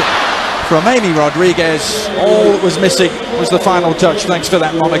inside from Amy Rodriguez. All that was missing was the final touch. Thanks for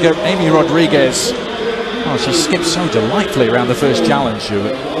that, Monica. Amy Rodriguez, oh, she skipped so delightfully around the first challenge.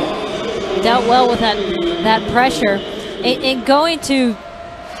 Dealt well with that pressure. And going to,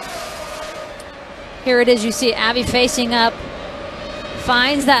 here it is, you see Abby facing up,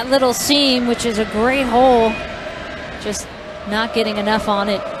 finds that little seam, which is a great hole, just not getting enough on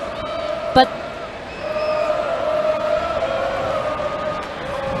it.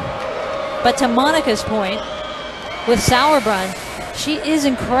 But to Monica's point, with Sauerbrunn, she is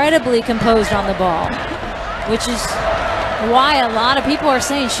incredibly composed on the ball, which is why a lot of people are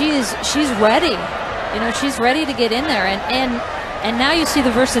saying she's ready. You know, she's ready to get in there, and now you see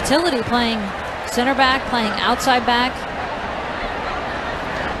the versatility, playing center back, playing outside back.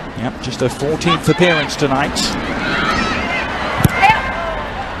 Yep, just her 14th appearance tonight.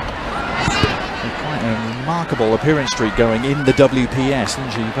 Quite a remarkable appearance streak going in the WPS.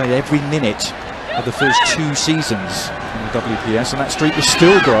 She played every minute of the first 2 seasons in the WPS, and that streak was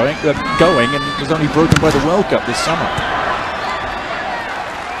still going and was only broken by the World Cup this summer.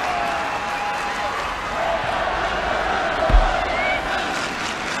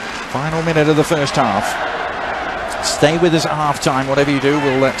 Final minute of the first half. Stay with us at half-time, whatever you do.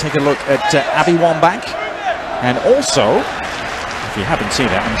 We'll take a look at Abby Wambach. And also, if you haven't seen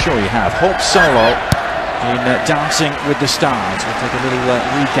it, I'm sure you have, Hope Solo in Dancing with the Stars. We'll take a little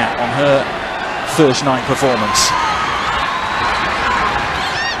recap on her first night performance.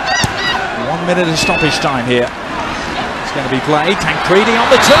 1 minute of stoppage time here. It's going to be played. Tancredi on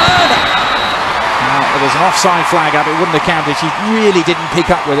the turn! Now, there's an offside flag up. It wouldn't have counted. She really didn't pick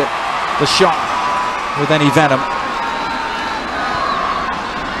up with it, the shot, with any venom.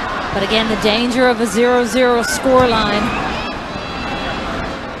 But again, the danger of a 0-0 scoreline.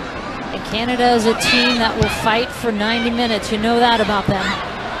 And Canada is a team that will fight for 90 minutes. You know that about them.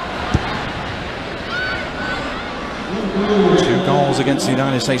 2 goals against the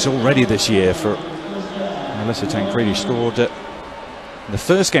United States already this year for Melissa Tancredi. Scored in the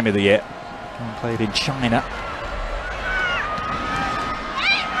first game of the year. Played in China.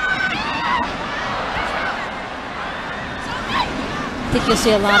 I think you'll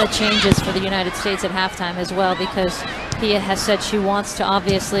see a lot of changes for the United States at halftime as well, because Pia has said she wants to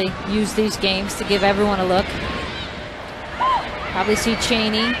obviously use these games to give everyone a look. Probably see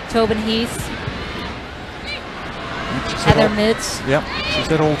Cheney, Tobin Heath, Heather Mitz. Yep, she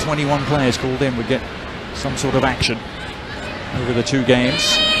said all 21 players called in would get some sort of action over the 2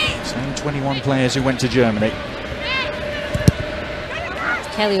 games. Same 21 players who went to Germany.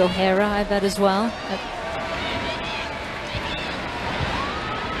 Kelly O'Hara, I bet, as well.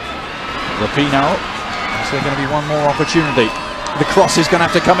 Rapinoe, is there going to be one more opportunity? The cross is going to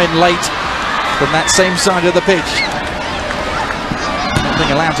have to come in late from that same side of the pitch. Not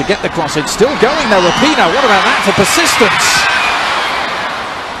being allowed to get the cross in. Still going there, Rapinoe. What about that for persistence?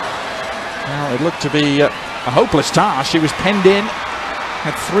 Well, it looked to be a hopeless task. She was penned in,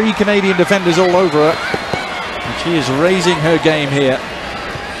 had 3 Canadian defenders all over her, and she is raising her game here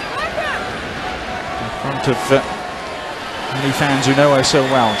in front of many fans who know her so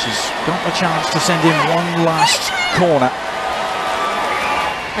well. She's got the chance to send in one last corner.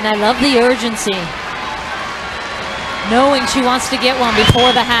 And I love the urgency, knowing she wants to get one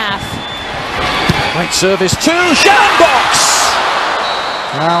before the half. Great service to Sharon Box.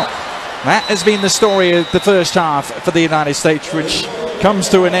 Well, that has been the story of the first half for the United States, which comes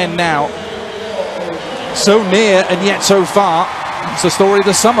to an end now. So near and yet so far. It's the story of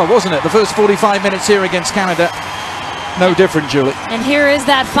the summer, wasn't it? The first 45 minutes here against Canada, no different, Julie. And here is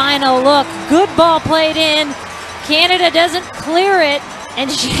that final look. Good ball played in. Canada doesn't clear it. And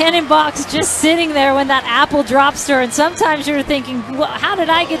Shannon Box just sitting there when that apple drops to her. And sometimes you're thinking, well, how did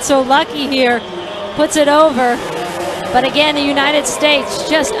I get so lucky here? Puts it over. But again, the United States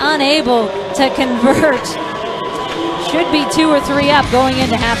just unable to convert. Should be 2 or 3 up going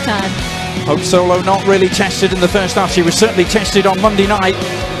into halftime. Hope Solo not really tested in the first half. She was certainly tested on Monday night.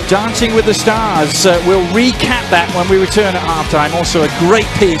 Dancing with the Stars. We'll recap that when we return at halftime. Also a great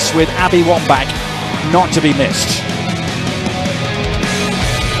piece with Abby Wambach, not to be missed.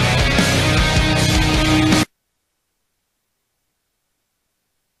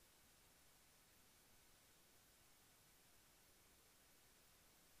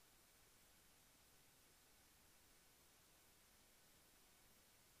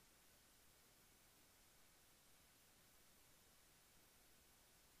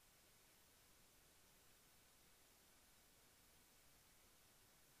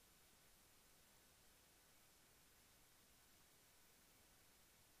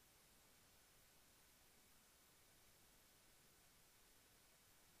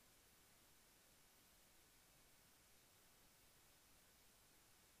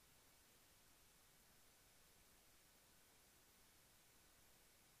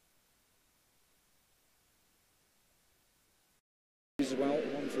 As well,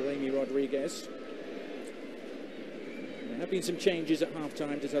 one for Amy Rodriguez. There have been some changes at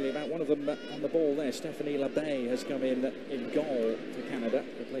halftime to tell you about. One of them on the ball there, Stephanie LeBay has come in goal for Canada,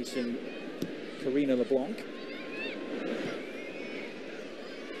 replacing Karina LeBlanc.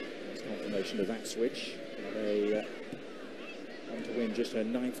 It's confirmation of that switch. They want to win just her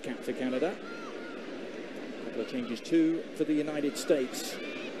 9th cap for Canada. A couple of changes too for the United States.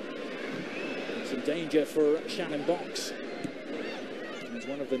 Some danger for Shannon Box.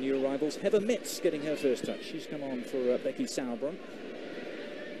 One of the new arrivals, Heather Mitz, getting her first touch. She's come on for Becky Sauerbrunn.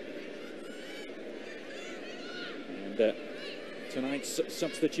 And tonight's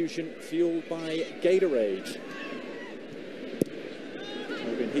substitution fueled by Gatorade.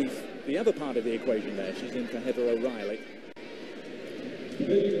 Tobin Heath, the other part of the equation there. She's in for Heather O'Reilly.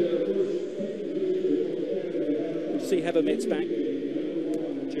 We'll see Heather Mitz back.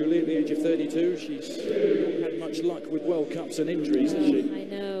 Julie, at the age of 32, she's not had much luck with World Cups and injuries, has she? I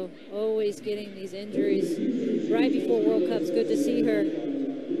know, always getting these injuries right before World Cups. Good to see her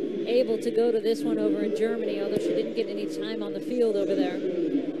able to go to this one over in Germany, although she didn't get any time on the field over there.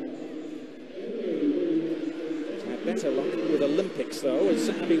 She's had better luck with Olympics, though, as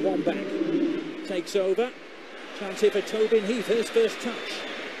Abby Wambach takes over. Chance here for Tobin Heath, his first touch.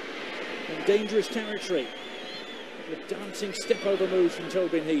 In dangerous territory. The dancing step-over moves from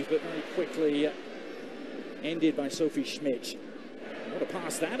Tobin Heath, but very quickly ended by Sophie Schmidt. And what a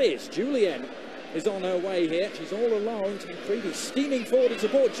pass that is. Julien is on her way here. She's all alone. Tancredi steaming forward in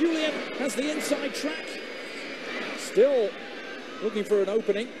support. Julien has the inside track. Still looking for an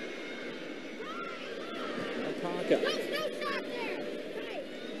opening. And Parker.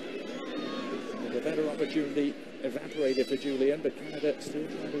 The better opportunity evaporated for Julien, but Canada still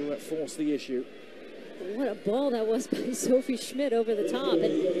trying to force the issue. What a ball that was by Sophie Schmidt over the top.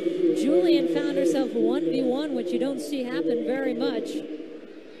 And Julien found herself 1v1, which you don't see happen very much.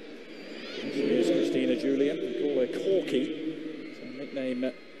 Here's Christina Julien. We call her Corky. It's a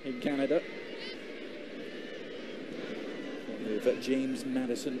nickname in Canada. At James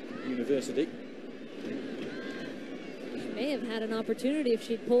Madison University. She may have had an opportunity if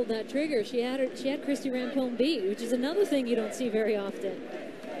she'd pulled that trigger. She had Christy Rampone beat, which is another thing you don't see very often.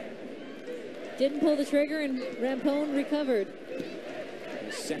 Didn't pull the trigger, and Rampone recovered.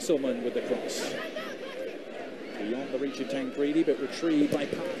 Sesselman with the cross. Beyond the reach of Tancredi, but retrieved by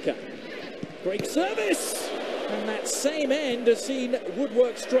Parker. Great service! And that same end has seen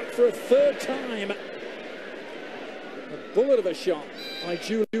woodwork struck for a 3rd time. A bullet of a shot by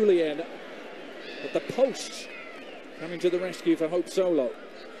Julien. But the post coming to the rescue for Hope Solo.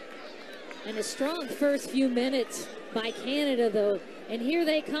 And a strong first few minutes by Canada, though. And here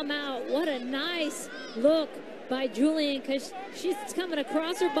they come out. What a nice look by Julien, because she's coming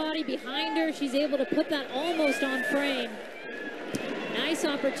across her body behind her. She's able to put that almost on frame. Nice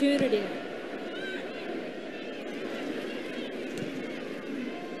opportunity.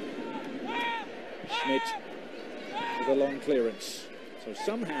 Schmidt with a long clearance. So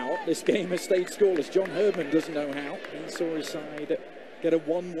somehow this game has stayed scoreless. John Herdman doesn't know how. He saw his side get a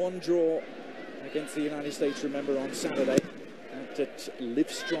 1-1 draw against the United States, remember, on Saturday at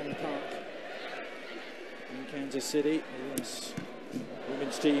Livestrong Park in Kansas City. The US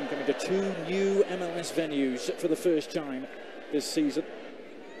women's team coming to 2 new MLS venues for the first time this season.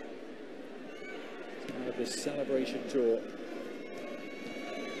 It's part of this celebration tour.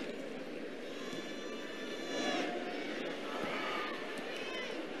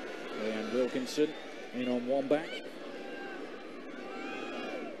 And Wilkinson in on one back.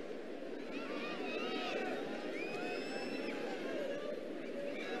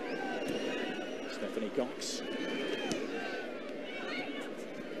 Stephanie Cox.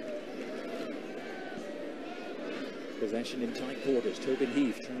 Possession in tight quarters. Tobin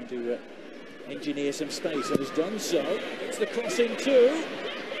Heath trying to engineer some space and has done so. It's the crossing too.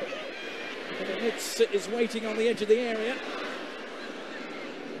 And the Nitz is waiting on the edge of the area.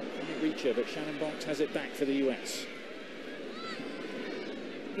 Can't reach her, but Shannon Box has it back for the US.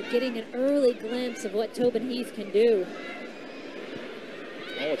 You're getting an early glimpse of what Tobin Heath can do.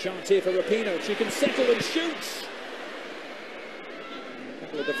 Oh, a chance here for Rapinoe. She can settle and shoot. A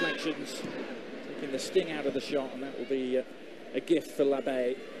couple of deflections, taking the sting out of the shot, and that will be a gift for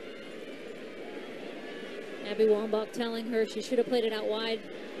LaBaye. Abby Wambach telling her she should have played it out wide.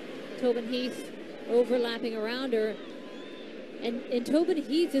 Tobin Heath overlapping around her. And Tobin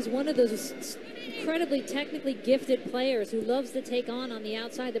Heath is one of those incredibly technically gifted players who loves to take on the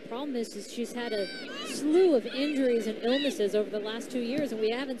outside. The problem is she's had a slew of injuries and illnesses over the last 2 years, and we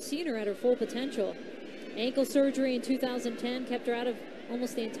haven't seen her at her full potential. Ankle surgery in 2010 kept her out of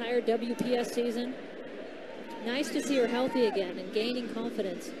almost the entire WPS season. Nice to see her healthy again and gaining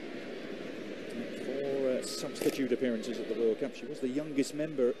confidence. 4 substitute appearances at the World Cup. She was the youngest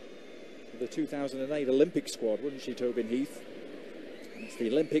member of the 2008 Olympic squad, wasn't she, Tobin Heath? It's the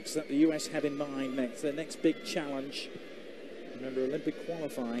Olympics that the US have in mind next, their next big challenge. Remember, Olympic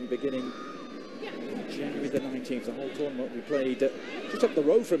qualifying beginning January the 19th. The whole tournament we played just up the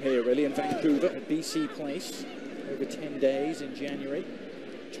road from here, really, in Vancouver at BC Place over 10 days in January.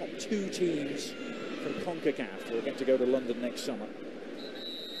 Top 2 teams from CONCACAF will get to go to London next summer.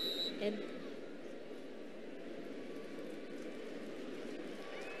 And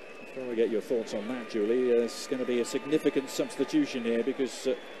before we get your thoughts on that, Julie, it's going to be a significant substitution here because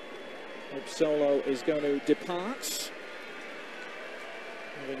Hope Solo is going to depart,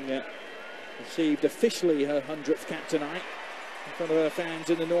 having received officially her 100th cap tonight in front of her fans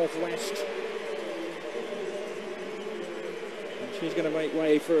in the Northwest. And she's going to make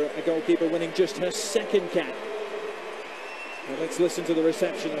way for a goalkeeper winning just her 2nd cap. Well, let's listen to the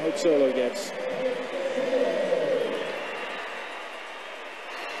reception that Hope Solo gets.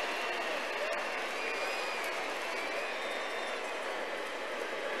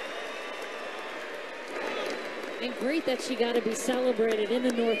 And great that she got to be celebrated in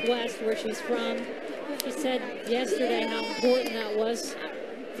the Northwest where she's from. She said yesterday how important that was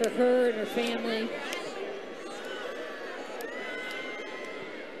for her and her family.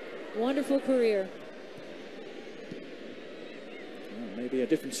 Wonderful career. Well, maybe a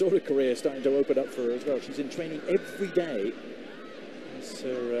different sort of career starting to open up for her as well. She's in training every day. As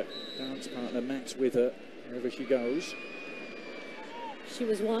her dance partner Max with her wherever she goes. She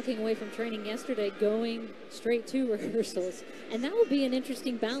was walking away from training yesterday, going straight to rehearsals. And that will be an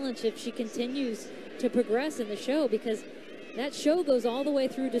interesting balance if she continues to progress in the show, because that show goes all the way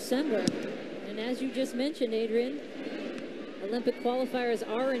through December. And as you just mentioned, Adrian, Olympic qualifiers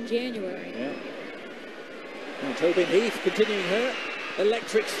are in January. Yeah. And Tobin Heath continuing her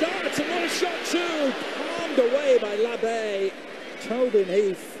electric start. It's another shot too. Palmed away by LaBaye. Tobin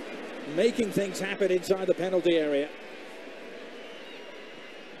Heath making things happen inside the penalty area.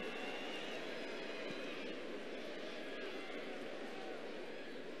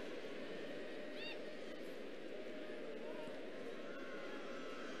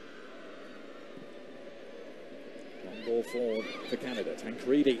 Ball forward for Canada.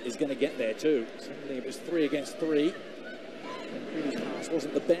 Tancredi is going to get there too. Suddenly it was 3 against 3. Tancredi's pass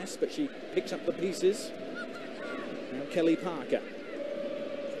wasn't the best, but she picks up the pieces. Now Kelly Parker.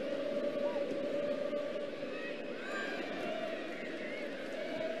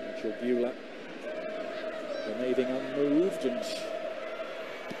 Rachel Bueller remaining unmoved, and that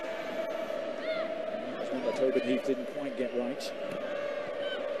was one that Tobin Heath didn't quite get right.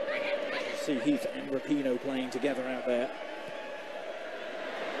 See Heath and Rapinoe playing together out there.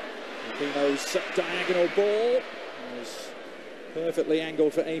 Rapinoe's diagonal ball was perfectly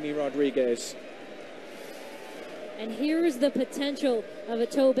angled for Amy Rodriguez. And here's the potential of a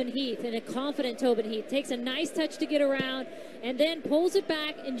Tobin Heath, and a confident Tobin Heath. Takes a nice touch to get around and then pulls it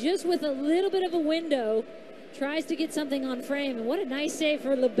back, and just with a little bit of a window, tries to get something on frame. And what a nice save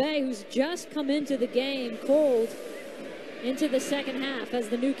for LaBaye, who's just come into the game cold into the second half as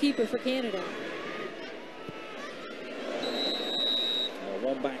the new keeper for Canada.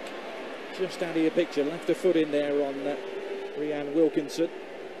 One back just out of your picture, left her foot in there on Brianne Wilkinson.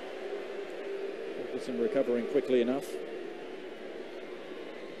 Wilkinson recovering quickly enough.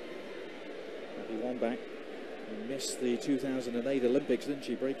 Abby Wambach missed the 2008 Olympics, didn't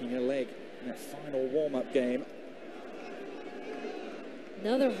she? Breaking her leg in that final warm-up game.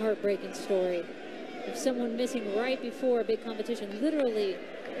 Another heartbreaking story of someone missing right before a big competition. Literally,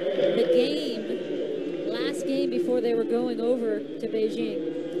 the game, last game before they were going over to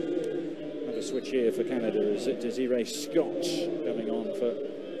Beijing. Another switch here for Canada is Desiree Scott coming on for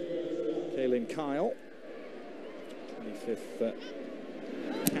Kaylin Kyle. 25th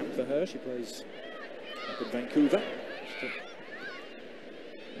cap for her. She plays up in Vancouver.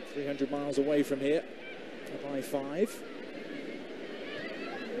 Just 300 miles away from here, up I-5.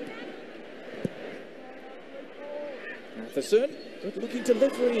 Matheson, good-looking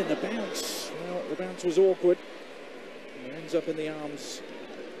delivery in the bounce. Well, the bounce was awkward. It ends up in the arms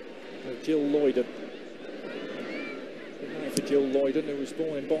of Jill Loyden. Good night for Jill Loyden, who was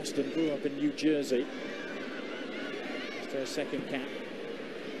born in Boston, grew up in New Jersey. It's her second cap.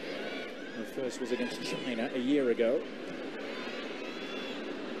 Her first was against China a year ago.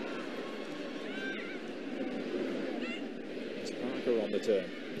 It's Parker on the turn.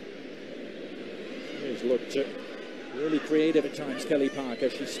 Here's looked really creative at times, Kelly Parker.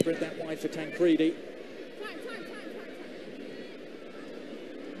 She spread that wide for Tancredi.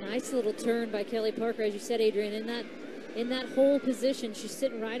 Nice little turn by Kelly Parker, as you said, Adrian. In that whole position, she's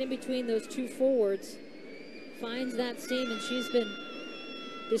sitting right in between those two forwards. Finds that seam, and she's been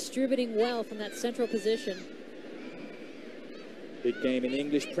distributing well from that central position. Big game in the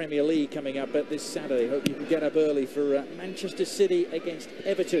English Premier League coming up this Saturday. Hope you can get up early for Manchester City against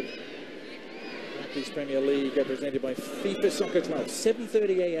Everton. Barclays Premier League presented by FIFA Soccer 12,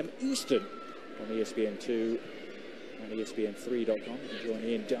 7:30 a.m. Eastern on ESPN2 and ESPN3.com. You can join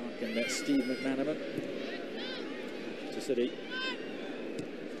Ian Dark and Steve McManaman. Manchester City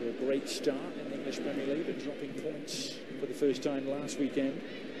to a great start in the English Premier League, but dropping points for the first time last weekend.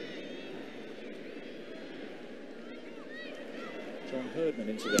 John Herdman,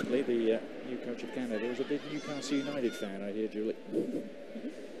 incidentally, the new coach of Canada, was a big Newcastle United fan, I hear, Julie.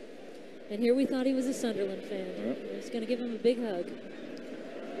 And here we thought he was a Sunderland fan. Yep. I was going to give him a big hug.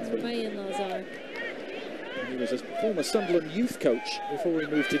 That's what my in-laws are. He was a former Sunderland youth coach before he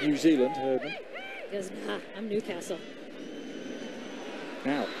moved to New Zealand, Herdman. He goes, nah, I'm Newcastle.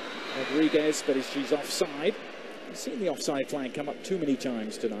 Now, Rodriguez, but she's offside. I've seen the offside flag come up too many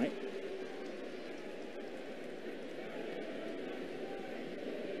times tonight.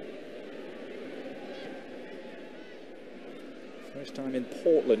 First time in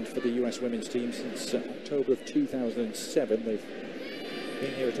Portland for the US women's team since October of 2007. They've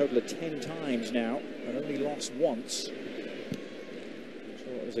been here a total of 10 times now and only lost once. I'm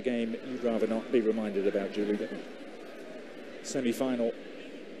sure it was a game you'd rather not be reminded about, Julie. Semi-final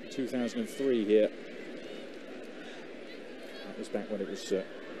 2003 here. That was back when it was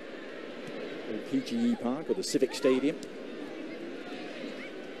PGE Park or the Civic Stadium.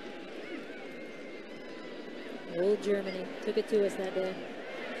 Old Germany took it to us that day.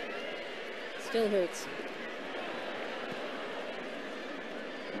 Still hurts.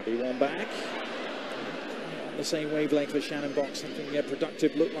 Abby Wambach on the same wavelength as Shannon Box. Something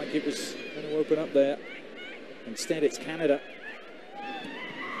productive looked like it was going to open up there. Instead, it's Canada.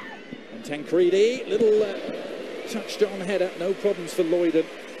 And Tancredi, little touched on header, no problems for Loyden.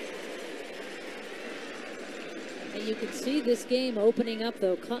 And you can see this game opening up,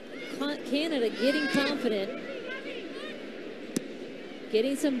 though. Canada getting confident,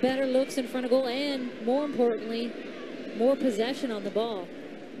 getting some better looks in front of goal, and more importantly, more possession on the ball.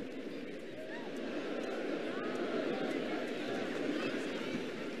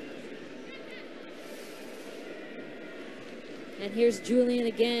 And here's Julian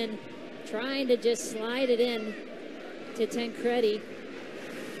again, trying to just slide it in to Tancredi.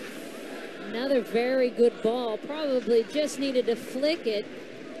 Another very good ball. Probably just needed to flick it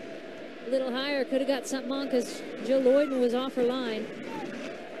a little higher. Could have got something on because Jill Loyden was off her line.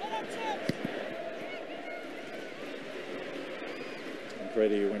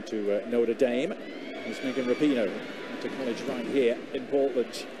 Tancredi went to Notre Dame. Here's Megan Rapinoe. Went to college right here in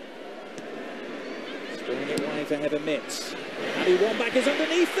Portland. Bringing it wide for Heather Mitz. Abby Wambach is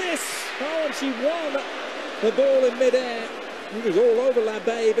underneath this. Oh, and she won the ball in midair. He was all over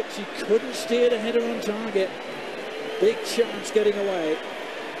Labbe, but she couldn't steer the header on target. Big chance getting away.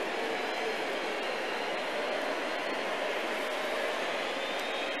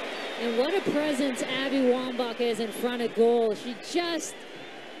 And what a presence Abby Wambach is in front of goal. She just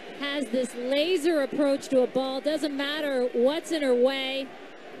has this laser approach to a ball. Doesn't matter what's in her way.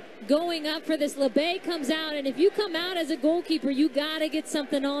 going up for this. LeBay comes out, and if you come out as a goalkeeper, you got to get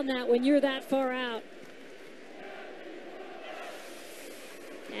something on that when you're that far out.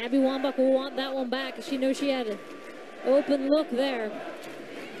 Abby Wambach will want that one back. She knows she had an open look there.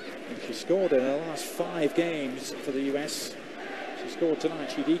 She scored in her last 5 games for the US. She scored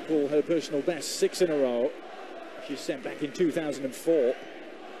tonight. She'd equal her personal best 6 in a row. She sent back in 2004.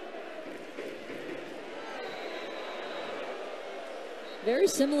 Very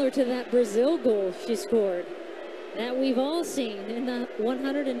similar to that Brazil goal she scored that we've all seen in the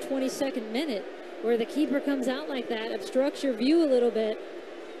 122nd minute, where the keeper comes out like that, obstructs your view a little bit.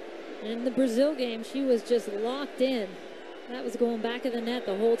 In the Brazil game, she was just locked in. That was going back of the net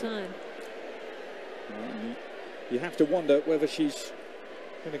the whole time. You have to wonder whether she's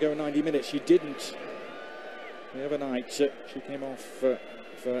going to go 90 minutes. She didn't the other night. She came off for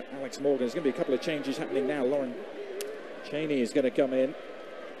Alex Morgan. There's going to be a couple of changes happening now. Lauren Cheney is going to come in.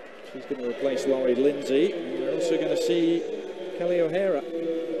 She's going to replace Laurie Lindsay. We're also going to see Kelly O'Hara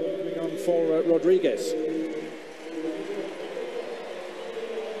coming on for Rodriguez.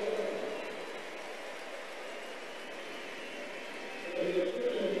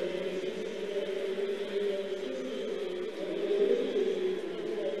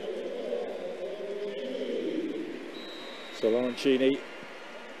 So Lauren Cheney,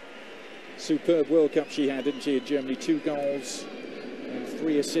 superb World Cup she had, didn't she, in Germany? 2 goals and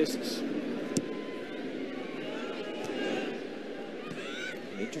 3 assists.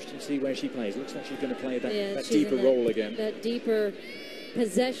 Interesting to see where she plays. Looks like she's going to play that deeper role again. That deeper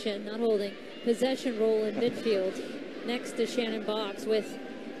possession, not holding, possession role in midfield next to Shannon Box, with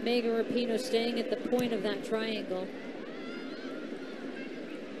Megan Rapinoe staying at the point of that triangle.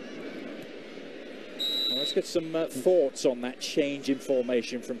 Let's get some thoughts on that change in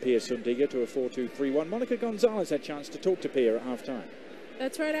formation from Pia Sundhage to a 4-2-3-1. Monica Gonzalez had a chance to talk to Pia at half-time.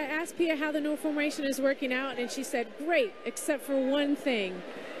 That's right. I asked Pia how the new formation is working out, and she said, great, except for one thing.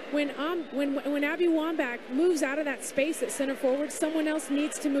 When Abby Wambach moves out of that space at center forward, someone else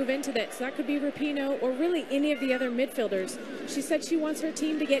needs to move into that. So that could be Rapinoe or really any of the other midfielders. She said she wants her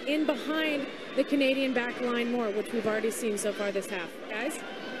team to get in behind the Canadian back line more, which we've already seen so far this half. Guys?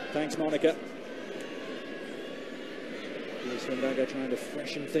 Thanks, Monica. Sundhage trying to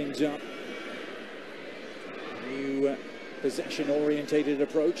freshen things up. New possession-orientated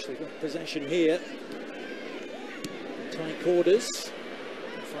approach. They've got possession here. Tight quarters.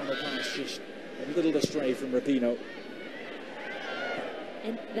 The final pass just a little astray from Rapinoe.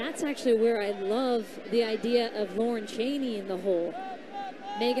 And that's actually where I love the idea of Lauren Cheney in the hole.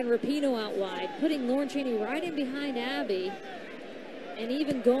 Megan Rapinoe out wide, putting Lauren Cheney right in behind Abby, and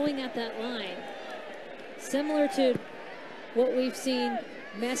even going at that line. Similar to what we've seen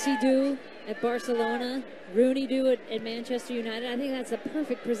Messi do at Barcelona, Rooney do at Manchester United. I think that's a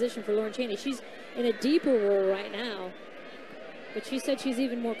perfect position for Lauren Cheney. She's in a deeper role right now, but she said she's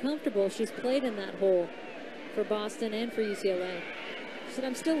even more comfortable. She's played in that hole for Boston and for UCLA. She said,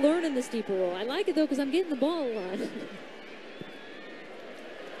 I'm still learning this deeper role. I like it though because I'm getting the ball a lot.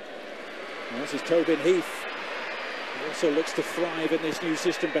 This is Tobin Heath. He also looks to thrive in this new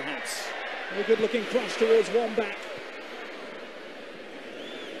system perhaps. A good looking cross towards Wambach.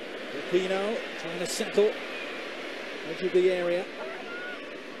 Rapinoe trying to settle edge of the area.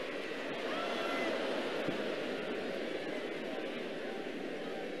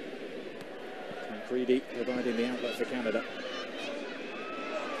 Tancredi providing the outlet for Canada.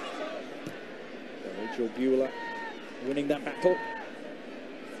 Rachel Bueller winning that battle.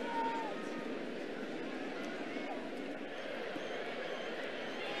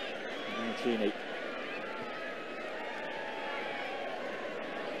 And now Cheney.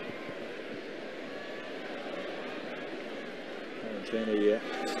 Cheney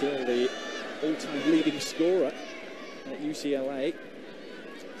still the all-time leading scorer at UCLA.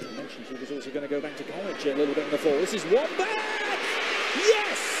 I mentioned she was also going to go back to college a little bit in the fall. This is Wambach!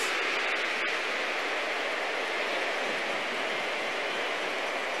 Yes!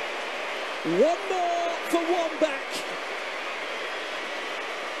 One more for Wambach.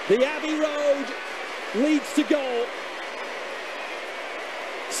 The Abbey Road leads to goal.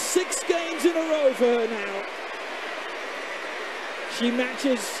 6 games in a row for her now. She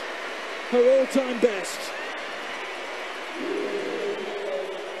matches her all-time best.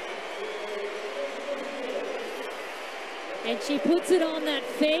 And she puts it on that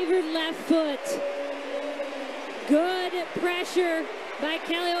favored left foot. Good pressure by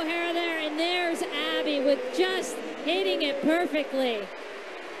Kelly O'Hara there, and there's Abby with just hitting it perfectly.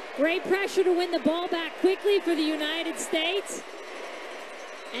 Great pressure to win the ball back quickly for the United States.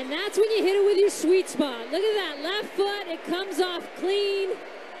 And that's when you hit it with your sweet spot. Look at that left foot, it comes off clean.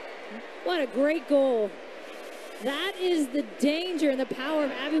 What a great goal. That is the danger and the power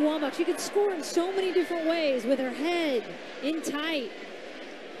of Abby Wambach. She could score in so many different ways with her head in tight.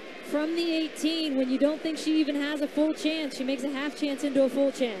 From the 18, when you don't think she even has a full chance, she makes a half chance into a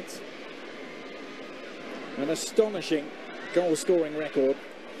full chance. An astonishing goal-scoring record.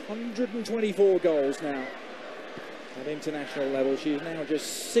 124 goals now at international level. She's now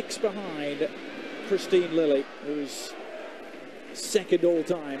just 6 behind Christine Lilly, who's second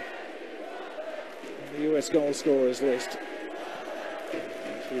all-time on the US goal scorers list.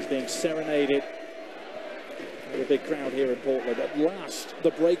 She's being serenaded with a big crowd here in Portland. At last,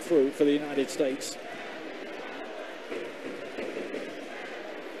 the breakthrough for the United States.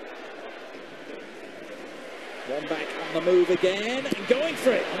 One back on the move again and going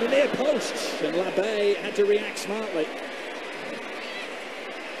for it on the near post. And LaBaye had to react smartly.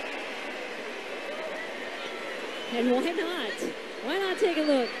 And why not? Why not take a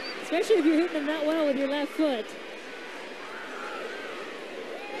look? Especially if you're hitting them that well with your left foot.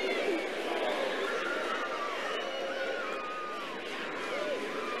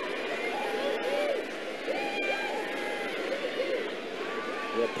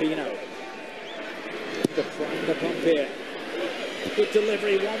 Rapinoe to prime the pump here. Good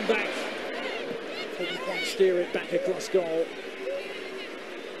delivery, one back. Couldn't quite steer it back across goal.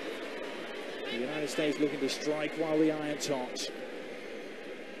 The United States looking to strike while the iron's hot.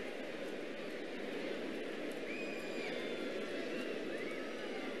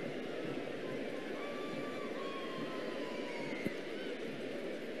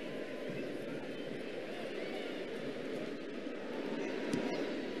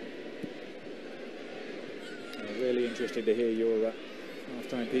 Really interesting to hear your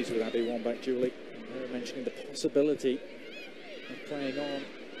half-time piece with Abby Wambach, Julie. Mentioning the possibility of playing on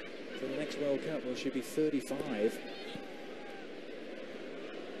for the next World Cup. Will she be 35?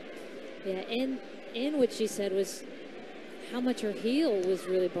 Yeah, and what she said was how much her heel was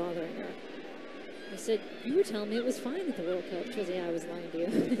really bothering her. I said, you were telling me it was fine at the World Cup. She was, yeah, I was lying to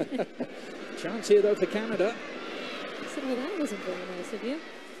you. Chance here, though, for Canada. I said, well, that wasn't very nice of you.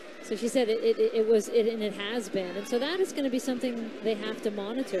 So she said it was, and it has been. And so that is going to be something they have to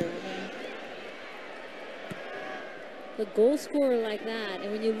monitor. I mean, a goal scorer like that,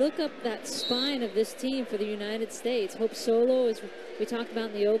 and when you look up that spine of this team for the United States, Hope Solo, as we talked about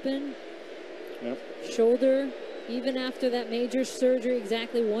in the Open, yep. Shoulder, even after that major surgery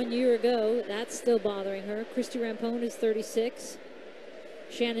exactly 1 year ago, that's still bothering her. Christy Rampone is 36.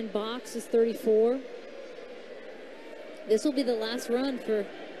 Shannon Box is 34. This will be the last run for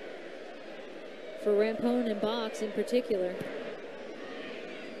Rampone and Box in particular.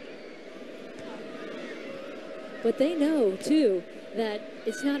 But they know, too, that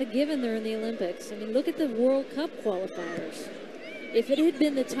it's not a given they're in the Olympics. I mean, look at the World Cup qualifiers. If it had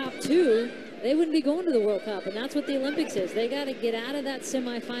been the top two, they wouldn't be going to the World Cup, and that's what the Olympics is. They got to get out of that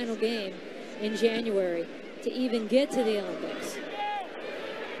semifinal game in January to even get to the Olympics.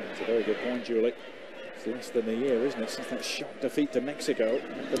 That's a very good point, Julie. It's less than a year, isn't it, since that shock defeat to Mexico.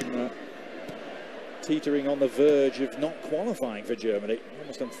 And, teetering on the verge of not qualifying for Germany.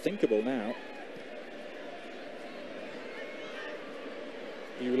 Almost unthinkable now.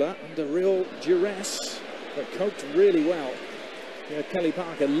 Eula under real duress, but coped really well. You know, Kelly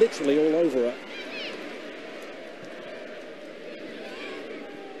Parker literally all over her.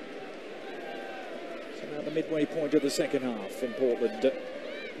 So now the midway point of the second half in Portland.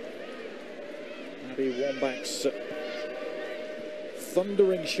 Abby Wambach's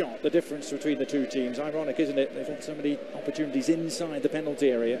thundering shot, the difference between the two teams. Ironic, isn't it? They've had so many opportunities inside the penalty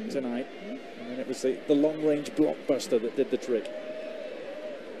area tonight. And then it was the long-range blockbuster that did the trick.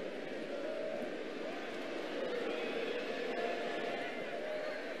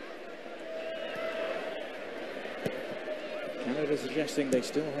 Canada suggesting they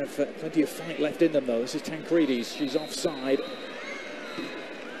still have plenty of fight left in them, though. This is Tancredi's. She's offside.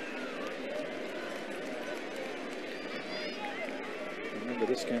 Remember,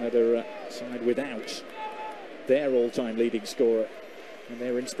 this Canada side without their all-time leading scorer and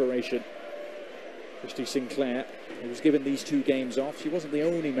their inspiration, Christy Sinclair, who was given these 2 games off. She wasn't the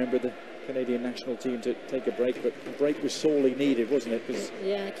only member of the Canadian national team to take a break, but the break was sorely needed, wasn't it? Because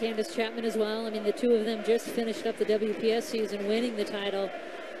yeah, Candace Chapman as well. I mean, the two of them just finished up the WPS season, winning the title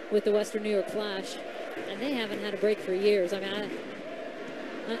with the Western New York Flash, and they haven't had a break for years. I mean,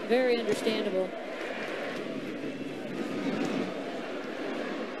 very understandable.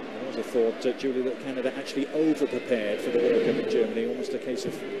 There was a thought, Julie, that Canada actually over-prepared for the World Cup in Germany, almost a case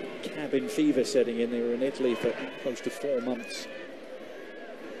of cabin fever setting in. They were in Italy for close to 4 months.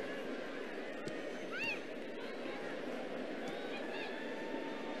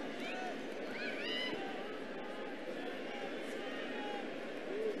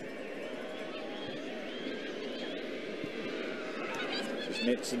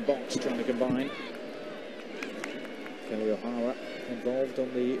 Mitts and Box trying to combine. Kelly O'Hara involved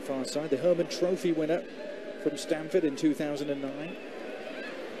on the far side. The Herman Trophy winner from Stanford in 2009.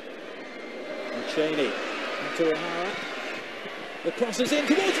 And Cheney into O'Hara. The cross is in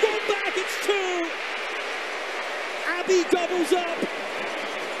towards Wambach. It's 2. Abby doubles up.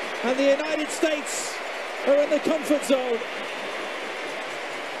 And the United States are in the comfort zone.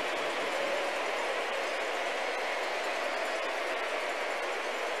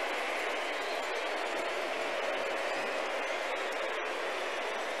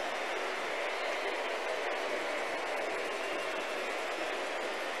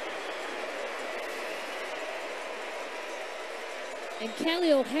 And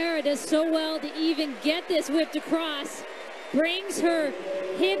Kelly O'Hara does so well to even get this whipped across. Brings her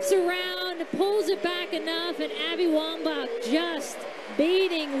hips around, pulls it back enough, and Abby Wambach just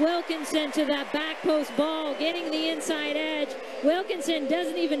beating Wilkinson to that back post ball, getting the inside edge. Wilkinson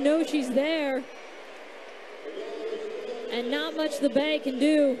doesn't even know she's there. And not much the Bay can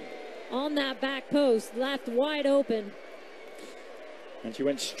do on that back post, left wide open. And she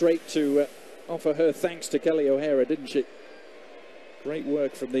went straight to offer her thanks to Kelly O'Hara, didn't she? Great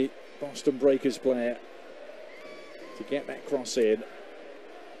work from the Boston Breakers player to get that cross in.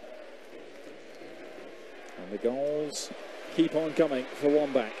 And the goals keep on coming for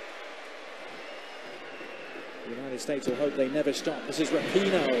Wambach. The United States will hope they never stop. This is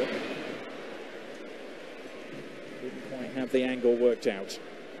Rapinoe. Didn't quite have the angle worked out.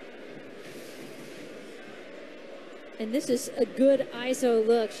 And this is a good ISO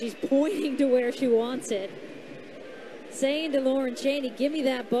look. She's pointing to where she wants it. Saying to Lauren Cheney, give me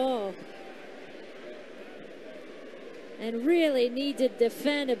that ball. And really need to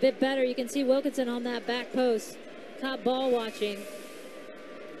defend a bit better. You can see Wilkinson on that back post. Caught ball watching.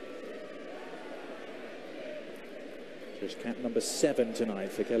 Just cap number 7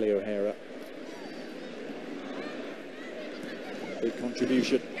 tonight for Kelly O'Hara. Big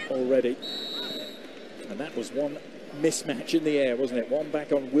contribution already. And that was one mismatch in the air, wasn't it?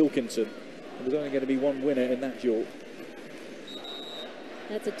 Wambach on Wilkinson. There was only going to be one winner in that duel.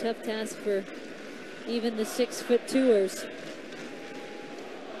 That's a tough task for even the 6'2"ers.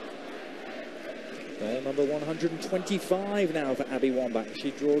 Ball number 125 now for Abby Wambach.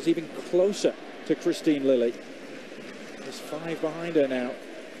 She draws even closer to Christine Lilly. There's 5 behind her now.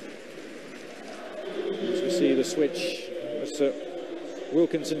 As we see the switch, that's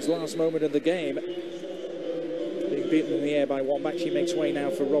Wilkinson's last moment of the game. Being beaten in the air by Wambach, she makes way now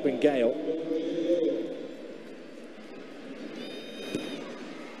for Robin Gale.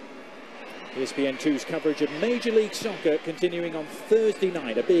 ESPN2's coverage of Major League Soccer continuing on Thursday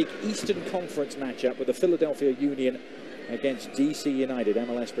night. A big Eastern Conference matchup with the Philadelphia Union against DC United.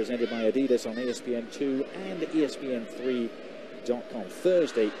 MLS presented by Adidas on ESPN2 and ESPN3.com.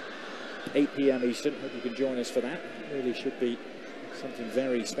 Thursday, 8 p.m. Eastern. Hope you can join us for that. Really should be something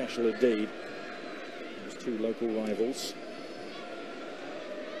very special indeed. Those 2 local rivals.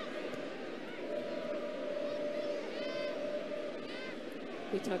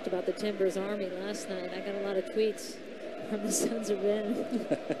 We talked about the Timbers Army last night. I got a lot of tweets from the Sons of Ben.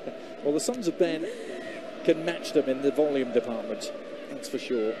 Well, the Sons of Ben can match them in the volume department, that's for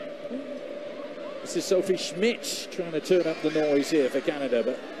sure. This is Sophie Schmidt trying to turn up the noise here for Canada,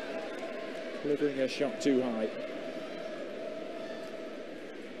 but delivering her shot too high.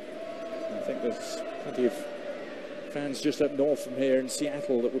 I think there's plenty of fans just up north from here in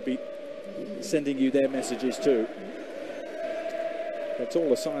Seattle that would be sending you their messages too. It's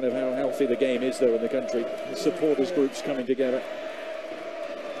all a sign of how healthy the game is, though, in the country. The supporters groups coming together.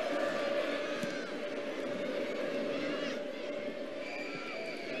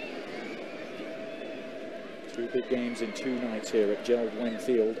 2 big games in 2 nights here at JELD-WEN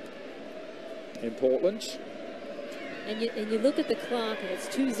Field in Portland. And you look at the clock, and it's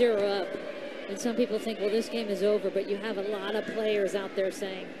 2-0 up. And some people think, well, this game is over, but you have a lot of players out there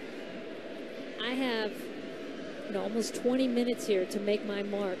saying, I have almost 20 minutes here to make my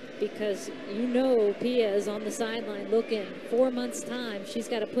mark, because you know Pia is on the sideline looking. 4 months' time, she's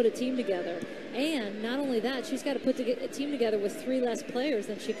got to put a team together. And not only that, she's got to put a team together with 3 less players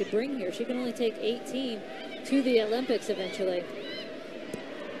than she could bring here. She can only take 18 to the Olympics eventually.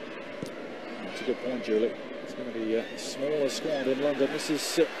 That's a good point, Julie. It's going to be a smaller squad in London. This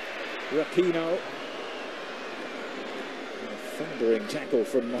is Rapinoe. A thundering tackle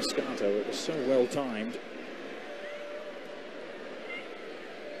from Moscato. It was so well timed.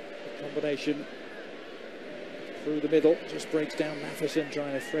 Combination through the middle, just breaks down Matheson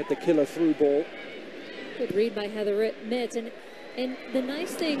trying to thread the killer through ball. Good read by Heather Mitts, and And the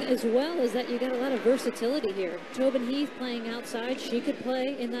nice thing as well is that you got a lot of versatility here. Tobin Heath playing outside. She could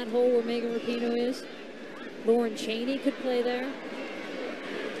play in that hole where Megan Rapinoe is. Lauren Cheney could play there.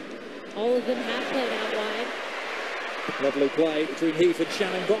 All of them have played out wide. Lovely play between Heath and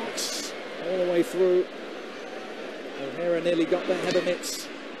Shannon Box. All the way through. O'Hara nearly got there. Heather Mitz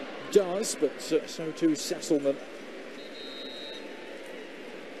does, but so too Sesselman.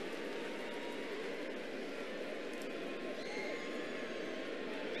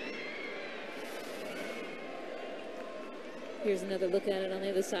 Here's another look at it on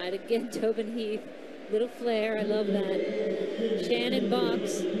the other side. Again, Tobin Heath. Little flare. I love that. Shannon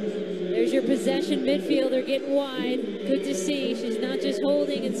Box. There's your possession midfielder getting wide. Good to see. She's not just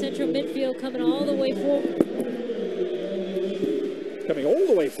holding in central midfield, coming all the way forward. Coming all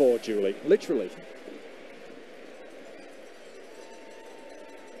the way forward, Julie. Literally.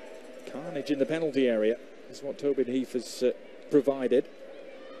 Carnage in the penalty area is what Tobin Heath has provided.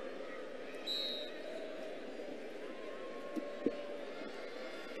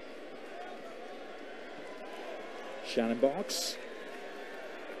 Shannon Box.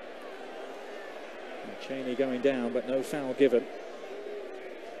 And Cheney going down, but no foul given.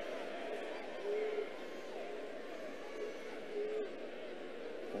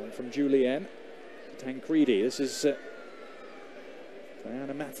 On from Julienne. Tancredi. This is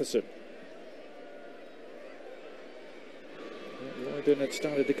Diana Matheson. Royden had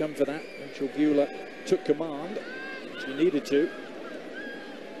started to come for that. Rachel Bueller took command. She needed to.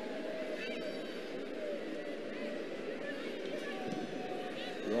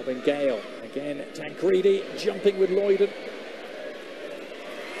 Robin Gale, again Tancredi jumping with Loyden.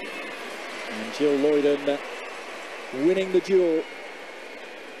 And Jill Loyden winning the duel.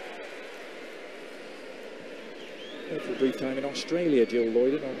 For a brief time in Australia, Jill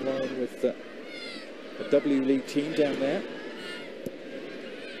Loyden on loan with the W League team down there.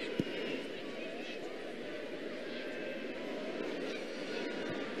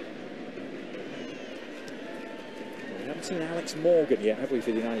 Seen Alex Morgan yet, have we,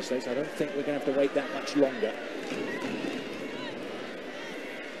 for the United States? I don't think we're going to have to wait that much longer.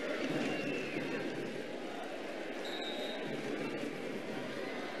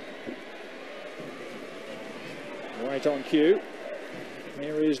 Right on cue.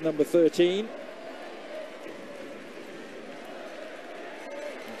 Here is number 13. And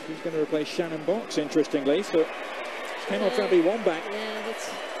she's going to replace Shannon Box, interestingly. So she came off Abby Wambach. Yeah, that's...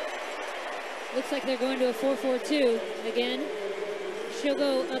 Looks like they're going to a 4-4-2 again. She'll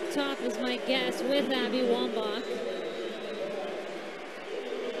go up top, is my guess, with Abby Wambach.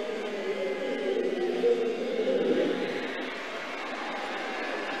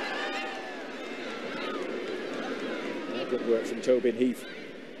 Good work from Tobin Heath.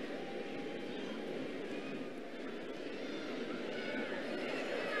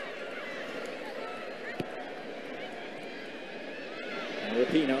 And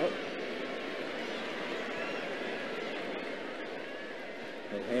Rapinoe.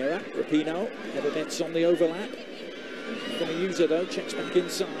 O'Hara, Rapinoe, Heather Mitz on the overlap. Going to use it though, checks back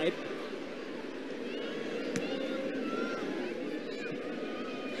inside.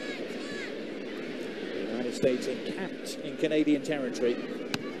 The United States encamped in Canadian territory,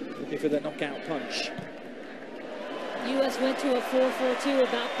 looking for the knockout punch. U.S. went to a 4-4-2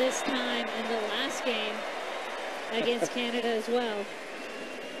 about this time in the last game against Canada as well.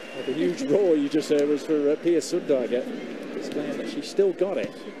 Well, the huge roar you just heard was for Pia Sundhage, displaying that she still got it.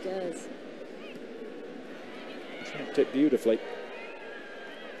 She does. Trapped it beautifully.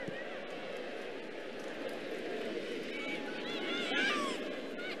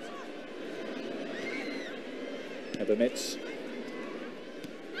 Heather Mitz.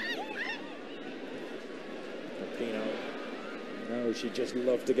 Rapinoe. No, she just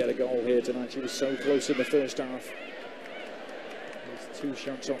loved to get a goal here tonight. She was so close in the first half. There's 2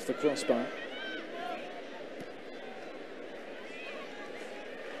 shots off the crossbar.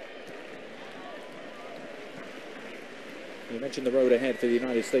 You mentioned the road ahead for the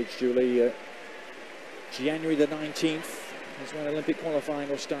United States, Julie. January the 19th is when Olympic qualifying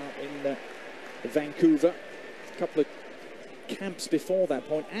will start in Vancouver. A couple of camps before that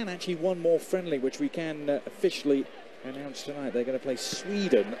point, and actually one more friendly, which we can officially announce tonight. They're going to play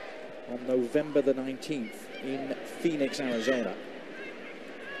Sweden on November the 19th in Phoenix, Arizona.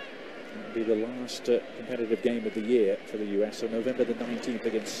 That'll be the last competitive game of the year for the US, so November the 19th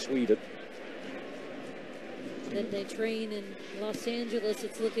against Sweden. Then they train in Los Angeles,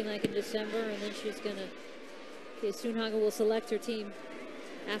 it's looking like in December, and then she's going to, Sundhage will select her team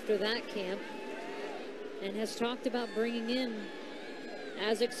after that camp, and has talked about bringing in,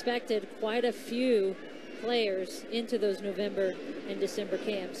 as expected, quite a few players into those November and December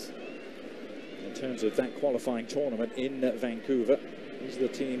camps. In terms of that qualifying tournament in Vancouver, these are the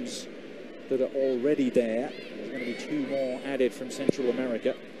teams that are already there. There's going to be 2 more added from Central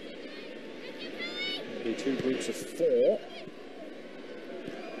America. There'll be 2 groups of 4.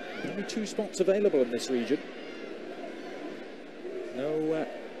 Only 2 spots available in this region. No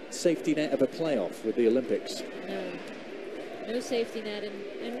safety net of a playoff with the Olympics. No safety net,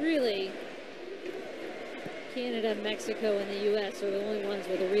 and really, Canada, Mexico, and the U.S. are the only ones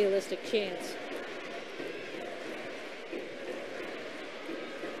with a realistic chance.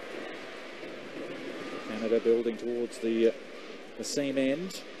 Canada building towards the same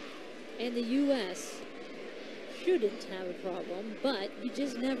end. And the U.S. shouldn't have a problem, but you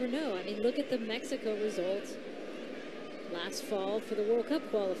just never know. I mean, look at the Mexico results last fall for the World Cup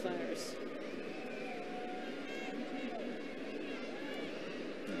qualifiers.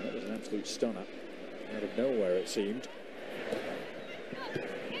 That was an absolute stunner. Out of nowhere, it seemed.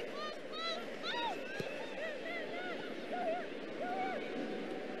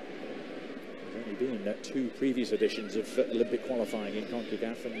 There's only been 2 previous editions of Olympic qualifying in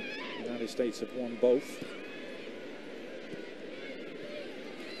CONCACAF, and the United States have won both.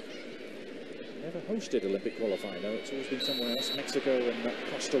 Never hosted Olympic qualifying, though. It's always been somewhere else. Mexico and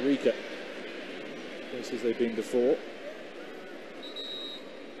Costa Rica, places they've been before.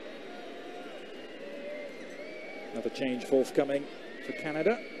 Another change forthcoming for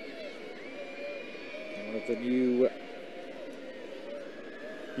Canada. One of the new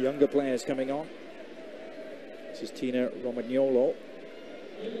younger players coming on. This is Tina Romagnolo.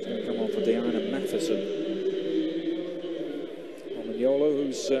 It's going to come on for Diana Matheson. Romagnolo,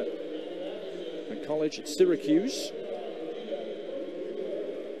 who's at college at Syracuse.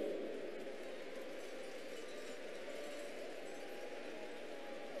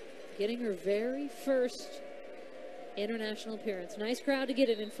 Getting her very first international appearance. Nice crowd to get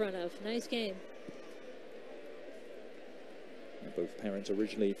it in front of. Nice game. And both parents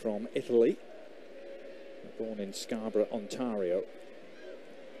originally from Italy. Born in Scarborough, Ontario.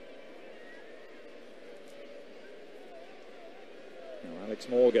 Now Alex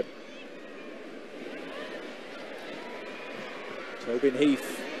Morgan. Tobin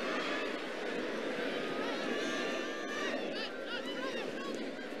Heath.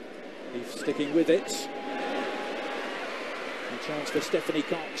 Heath sticking with it. A chance for Stephanie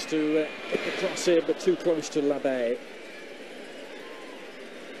Cox to get the cross in, but too close to Labbe.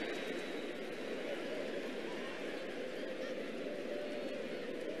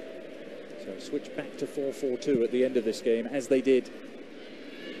 So switch back to 4-4-2 at the end of this game, as they did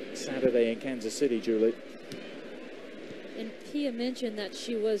Saturday in Kansas City, Julie. And Pia mentioned that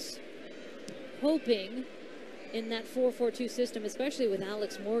she was hoping in that 4-4-2 system, especially with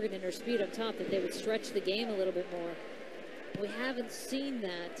Alex Morgan and her speed up top, that they would stretch the game a little bit more. We haven't seen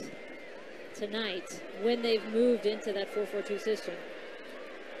that tonight when they've moved into that 4-4-2 system.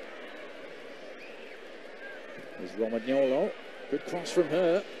 There's Romagnolo. Good cross from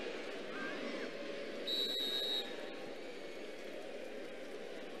her.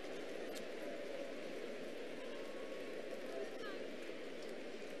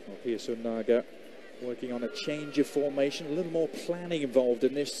 Well, Pia Sundhage working on a change of formation. A little more planning involved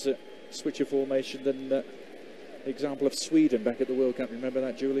in this switch of formation than the example of Sweden back at the World Cup. Remember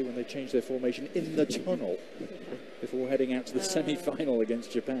that, Julie, when they changed their formation in the tunnel before heading out to the semi-final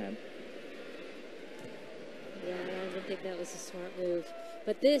against Japan? Yeah, I don't think that was a smart move.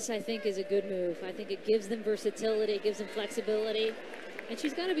 But this, I think, is a good move. I think it gives them versatility, it gives them flexibility. And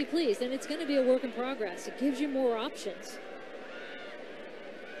she's got to be pleased, and it's going to be a work in progress. It gives you more options.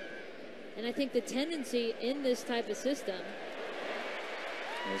 And I think the tendency in this type of system...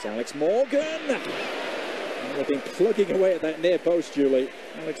 There's Alex Morgan. And they've been plugging away at that near post, Julie.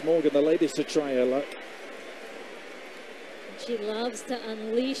 Alex Morgan, the latest to try her luck. She loves to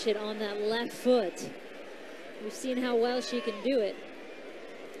unleash it on that left foot. We've seen how well she can do it.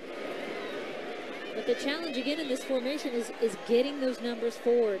 But the challenge again in this formation is getting those numbers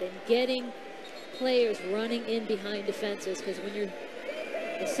forward and getting players running in behind defenses, because when you're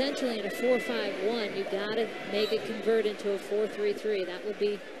essentially in a 4-5-1, you've got to make it convert into a 4-3-3. That would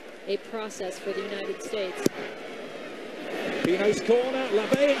be a process for the United States. Pino's corner,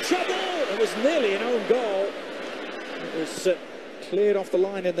 Labbe in trouble. It was nearly an own goal. It was cleared off the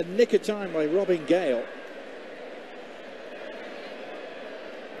line in the nick of time by Robin Gale.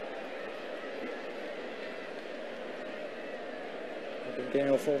 Robin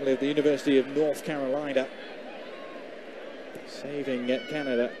Gale, formerly of the University of North Carolina, saving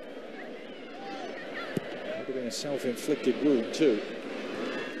Canada. Would have been a self-inflicted wound too.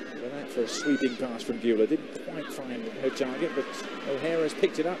 But that for a sweeping pass from Bueller. Didn't quite find her target, but O'Hara's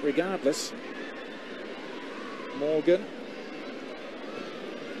picked it up regardless. Morgan.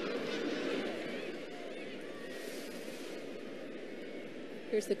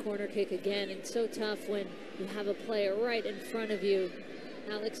 Here's the corner kick again, and so tough when you have a player right in front of you.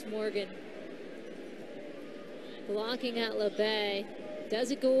 Alex Morgan blocking at LeBay.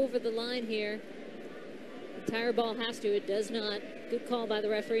 Does it go over the line here? The entire ball has to. It does not. Good call by the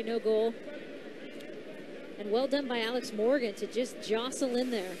referee. No goal. And well done by Alex Morgan to just jostle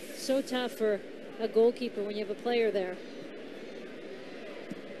in there. So tough for a goalkeeper when you have a player there.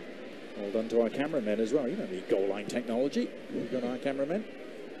 Well done to our cameramen as well. You don't need goal line technology. We've got our cameramen.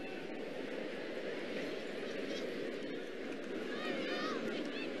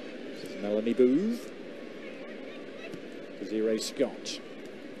 This is Melanie Booth. Desiree Scott.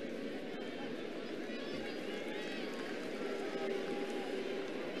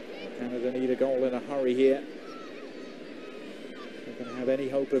 Canada need a goal in a hurry here. They're going to have any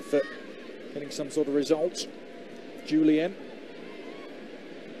hope of getting some sort of result. Julian.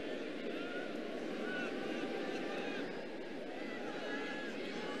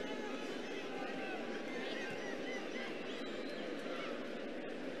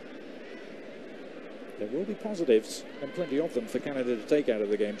 There will be positives, and plenty of them, for Canada to take out of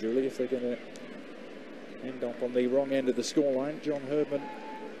the game, Julie, if they're going to end up on the wrong end of the scoreline. John Herdman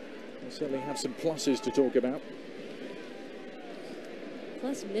will certainly have some pluses to talk about.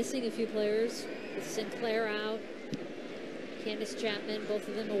 Plus missing a few players, with Sinclair out, Candace Chapman, both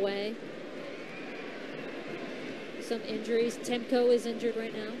of them away. Some injuries. Temko is injured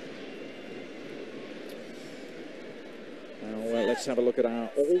right now. Now let's have a look at our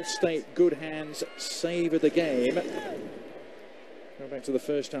All-State Good Hands save of the game. Go back to the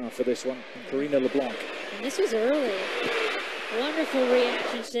first half for this one. Karina LeBlanc. And this was early. Wonderful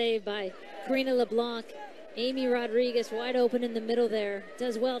reaction save by Karina LeBlanc. Amy Rodriguez wide open in the middle there.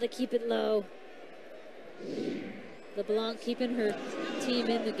 Does well to keep it low. LeBlanc keeping her team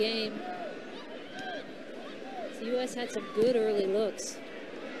in the game. The U.S. had some good early looks.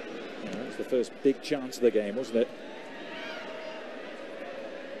 Yeah, that was the first big chance of the game, wasn't it?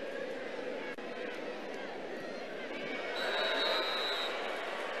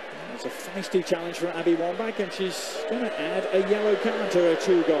 It's a feisty challenge for Abby Wambach, and she's going to add a yellow card to her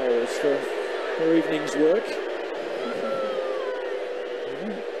 2 goals for her evening's work. I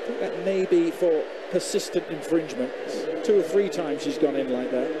think that may be for persistent infringement. 2 or 3 times she's gone in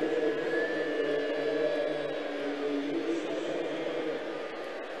like that.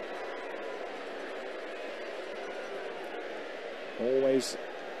 Always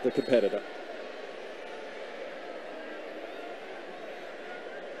the competitor.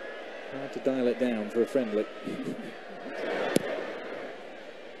 Hard to dial it down for a friendly.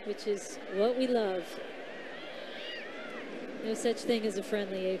 Which is what we love. No such thing as a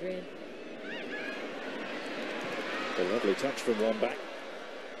friendly, Adrian. A lovely touch from Wambach.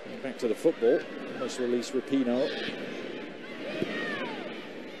 Back to the football. Almost release Rapinoe.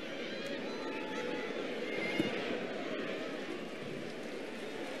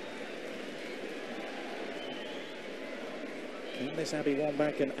 Can this Abby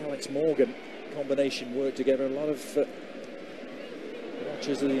Wambach and Alex Morgan combination work together? A lot of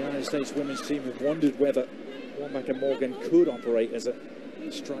watchers of the United States women's team have wondered whether Wambach and Morgan could operate as a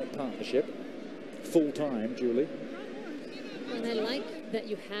strike partnership full-time, Julie. And I like that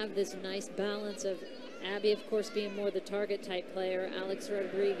you have this nice balance of Abby, of course, being more the target type player, Alex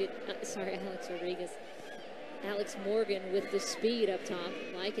Morgan with the speed up top,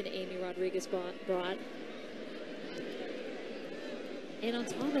 like an Amy Rodriguez brought. And on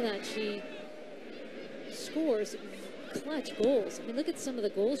top of that, she scores clutch goals. I mean, look at some of the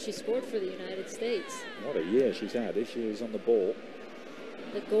goals she scored for the United States. What a year she's had. This year is on the ball.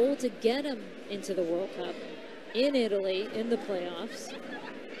 The goal to get them into the World Cup in Italy in the playoffs.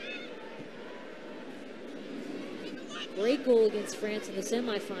 Great goal against France in the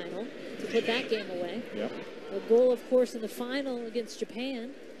semifinal to put that game away. Yep. A goal, of course, in the final against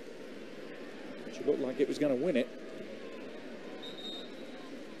Japan. She looked like it was going to win it.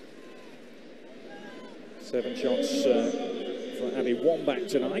 7 shots for Abby Wambach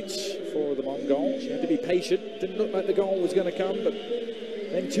tonight. 4 of them on goal. She had to be patient. Didn't look like the goal was going to come, but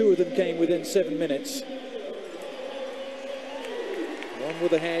then 2 of them came within 7 minutes. 1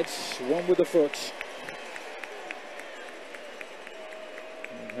 with the head, 1 with the foot.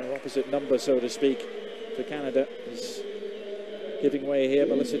 And her opposite number, so to speak, for Canada is giving way here.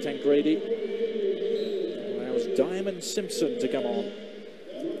 Melissa Tancredi allows Diamond Simpson to come on.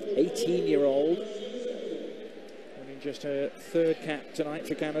 18-year-old. Just her 3rd cap tonight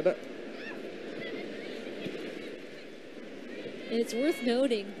for Canada. It's worth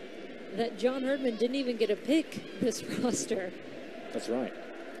noting that John Herdman didn't even get a pick this roster. That's right.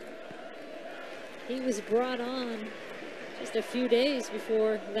 He was brought on just a few days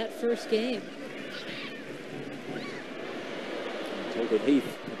before that first game. Tobin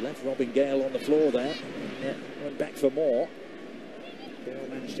Heath had left Robin Gale on the floor there. Yeah, went back for more. Gale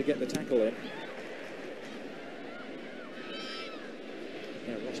managed to get the tackle in.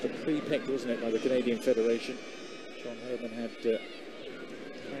 Yeah, roster pre-picked, wasn't it, by the Canadian Federation. John Herdman had a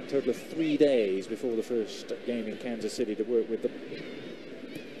grand total of 3 days before the first game in Kansas City to work with them.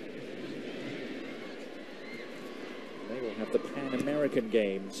 They will have the Pan American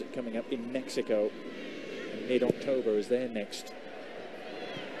Games coming up in Mexico in mid-October as their next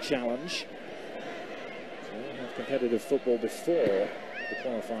challenge. So they'll have competitive football before the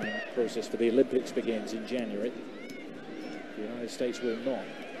qualifying process for the Olympics begins in January. The United States will not.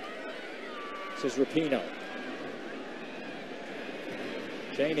 Says Rapinoe.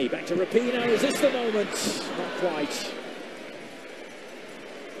 Cheney back to Rapinoe. Is this the moment? Not quite.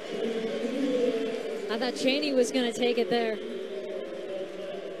 I thought Cheney was going to take it there,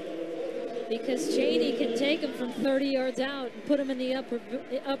 because Cheney can take him from 30 yards out and put him in the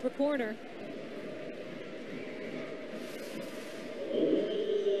upper corner.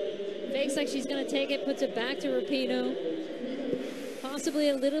 Fakes like she's going to take it, puts it back to Rapinoe. Possibly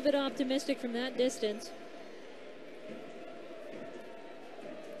a little bit optimistic from that distance.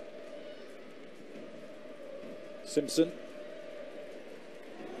 Simpson.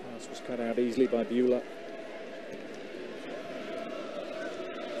 Pass was cut out easily by Beulah.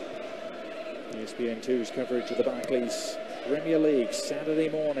 ESPN2's coverage of the Barclays Premier League Saturday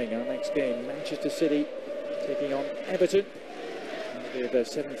morning. Our next game, Manchester City taking on Everton. At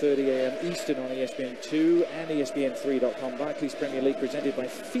 7:30 a.m. Eastern on ESPN2 and ESPN3.com. Barclays Premier League presented by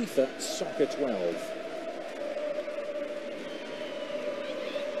FIFA Soccer 12.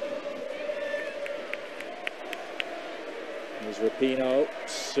 Here's Rapinoe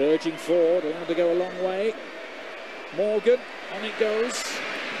surging forward, allowed to go a long way. Morgan, on it goes.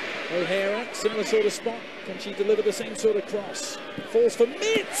 O'Hara, similar sort of spot. Can she deliver the same sort of cross? Falls for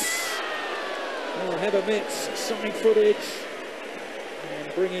Mitz! Oh, Heather Mitz, side footage.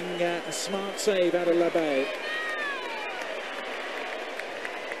 And bringing a smart save out of Labay.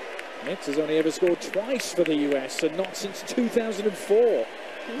 Mitz has only ever scored twice for the US and not since 2004.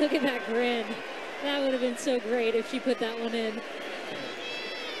 Look at that grin. That would have been so great if she put that one in.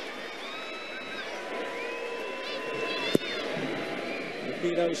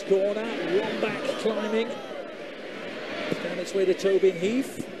 Rapinoe's corner, one back climbing. Down its way to Tobin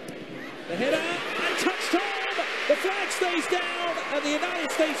Heath. The header, and touched home! The flag stays down, and the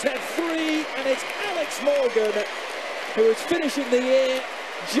United States have 3, and it's Alex Morgan who is finishing the year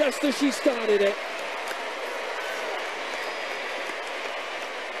just as she started it.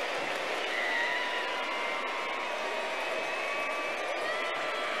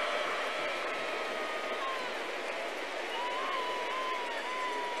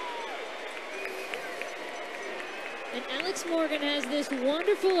 Morgan has this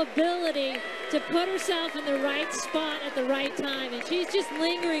wonderful ability to put herself in the right spot at the right time, and she's just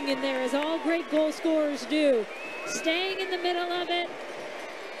lingering in there, as all great goal scorers do, staying in the middle of it,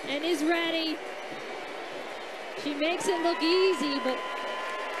 and is ready. She makes it look easy, but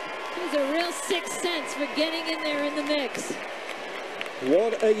she's a real sixth sense for getting in there in the mix.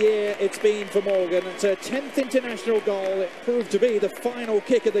 What a year it's been for Morgan. It's her 10th international goal. It proved to be the final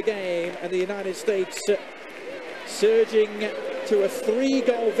kick of the game, and the United States surging to a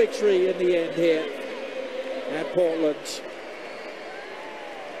 3-goal victory in the end here at Portland.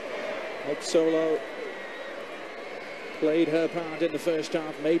 Hope Solo played her part in the first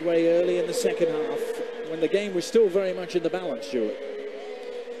half, made way early in the second half, when the game was still very much in the balance, Stuart.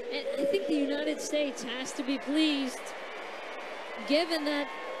 And I think the United States has to be pleased, given that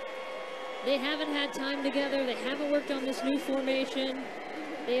they haven't had time together, they haven't worked on this new formation.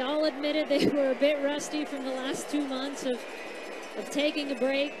 They all admitted they were a bit rusty from the last 2 months of taking a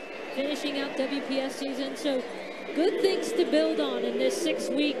break, finishing out WPS season. So good things to build on in this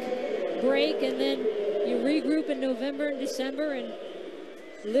 6-week break, and then you regroup in November and December and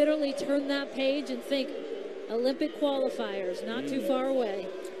literally turn that page and think Olympic qualifiers, not too far away.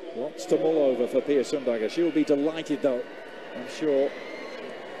 Lots to mull over for Pia Sundhage. She will be delighted, though, I'm sure,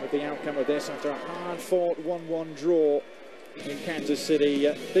 with the outcome of this after a hard-fought 1-1 draw in Kansas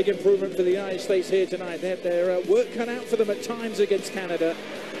City. Big improvement for the United States here tonight. They had their work cut out for them at times against Canada,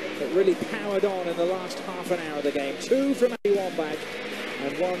 but really powered on in the last half an hour of the game. 2 from Abby Wambach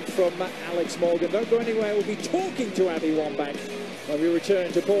and 1 from Alex Morgan. Don't go anywhere. We'll be talking to Abby Wambach when we return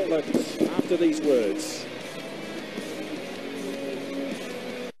to Portland after these words.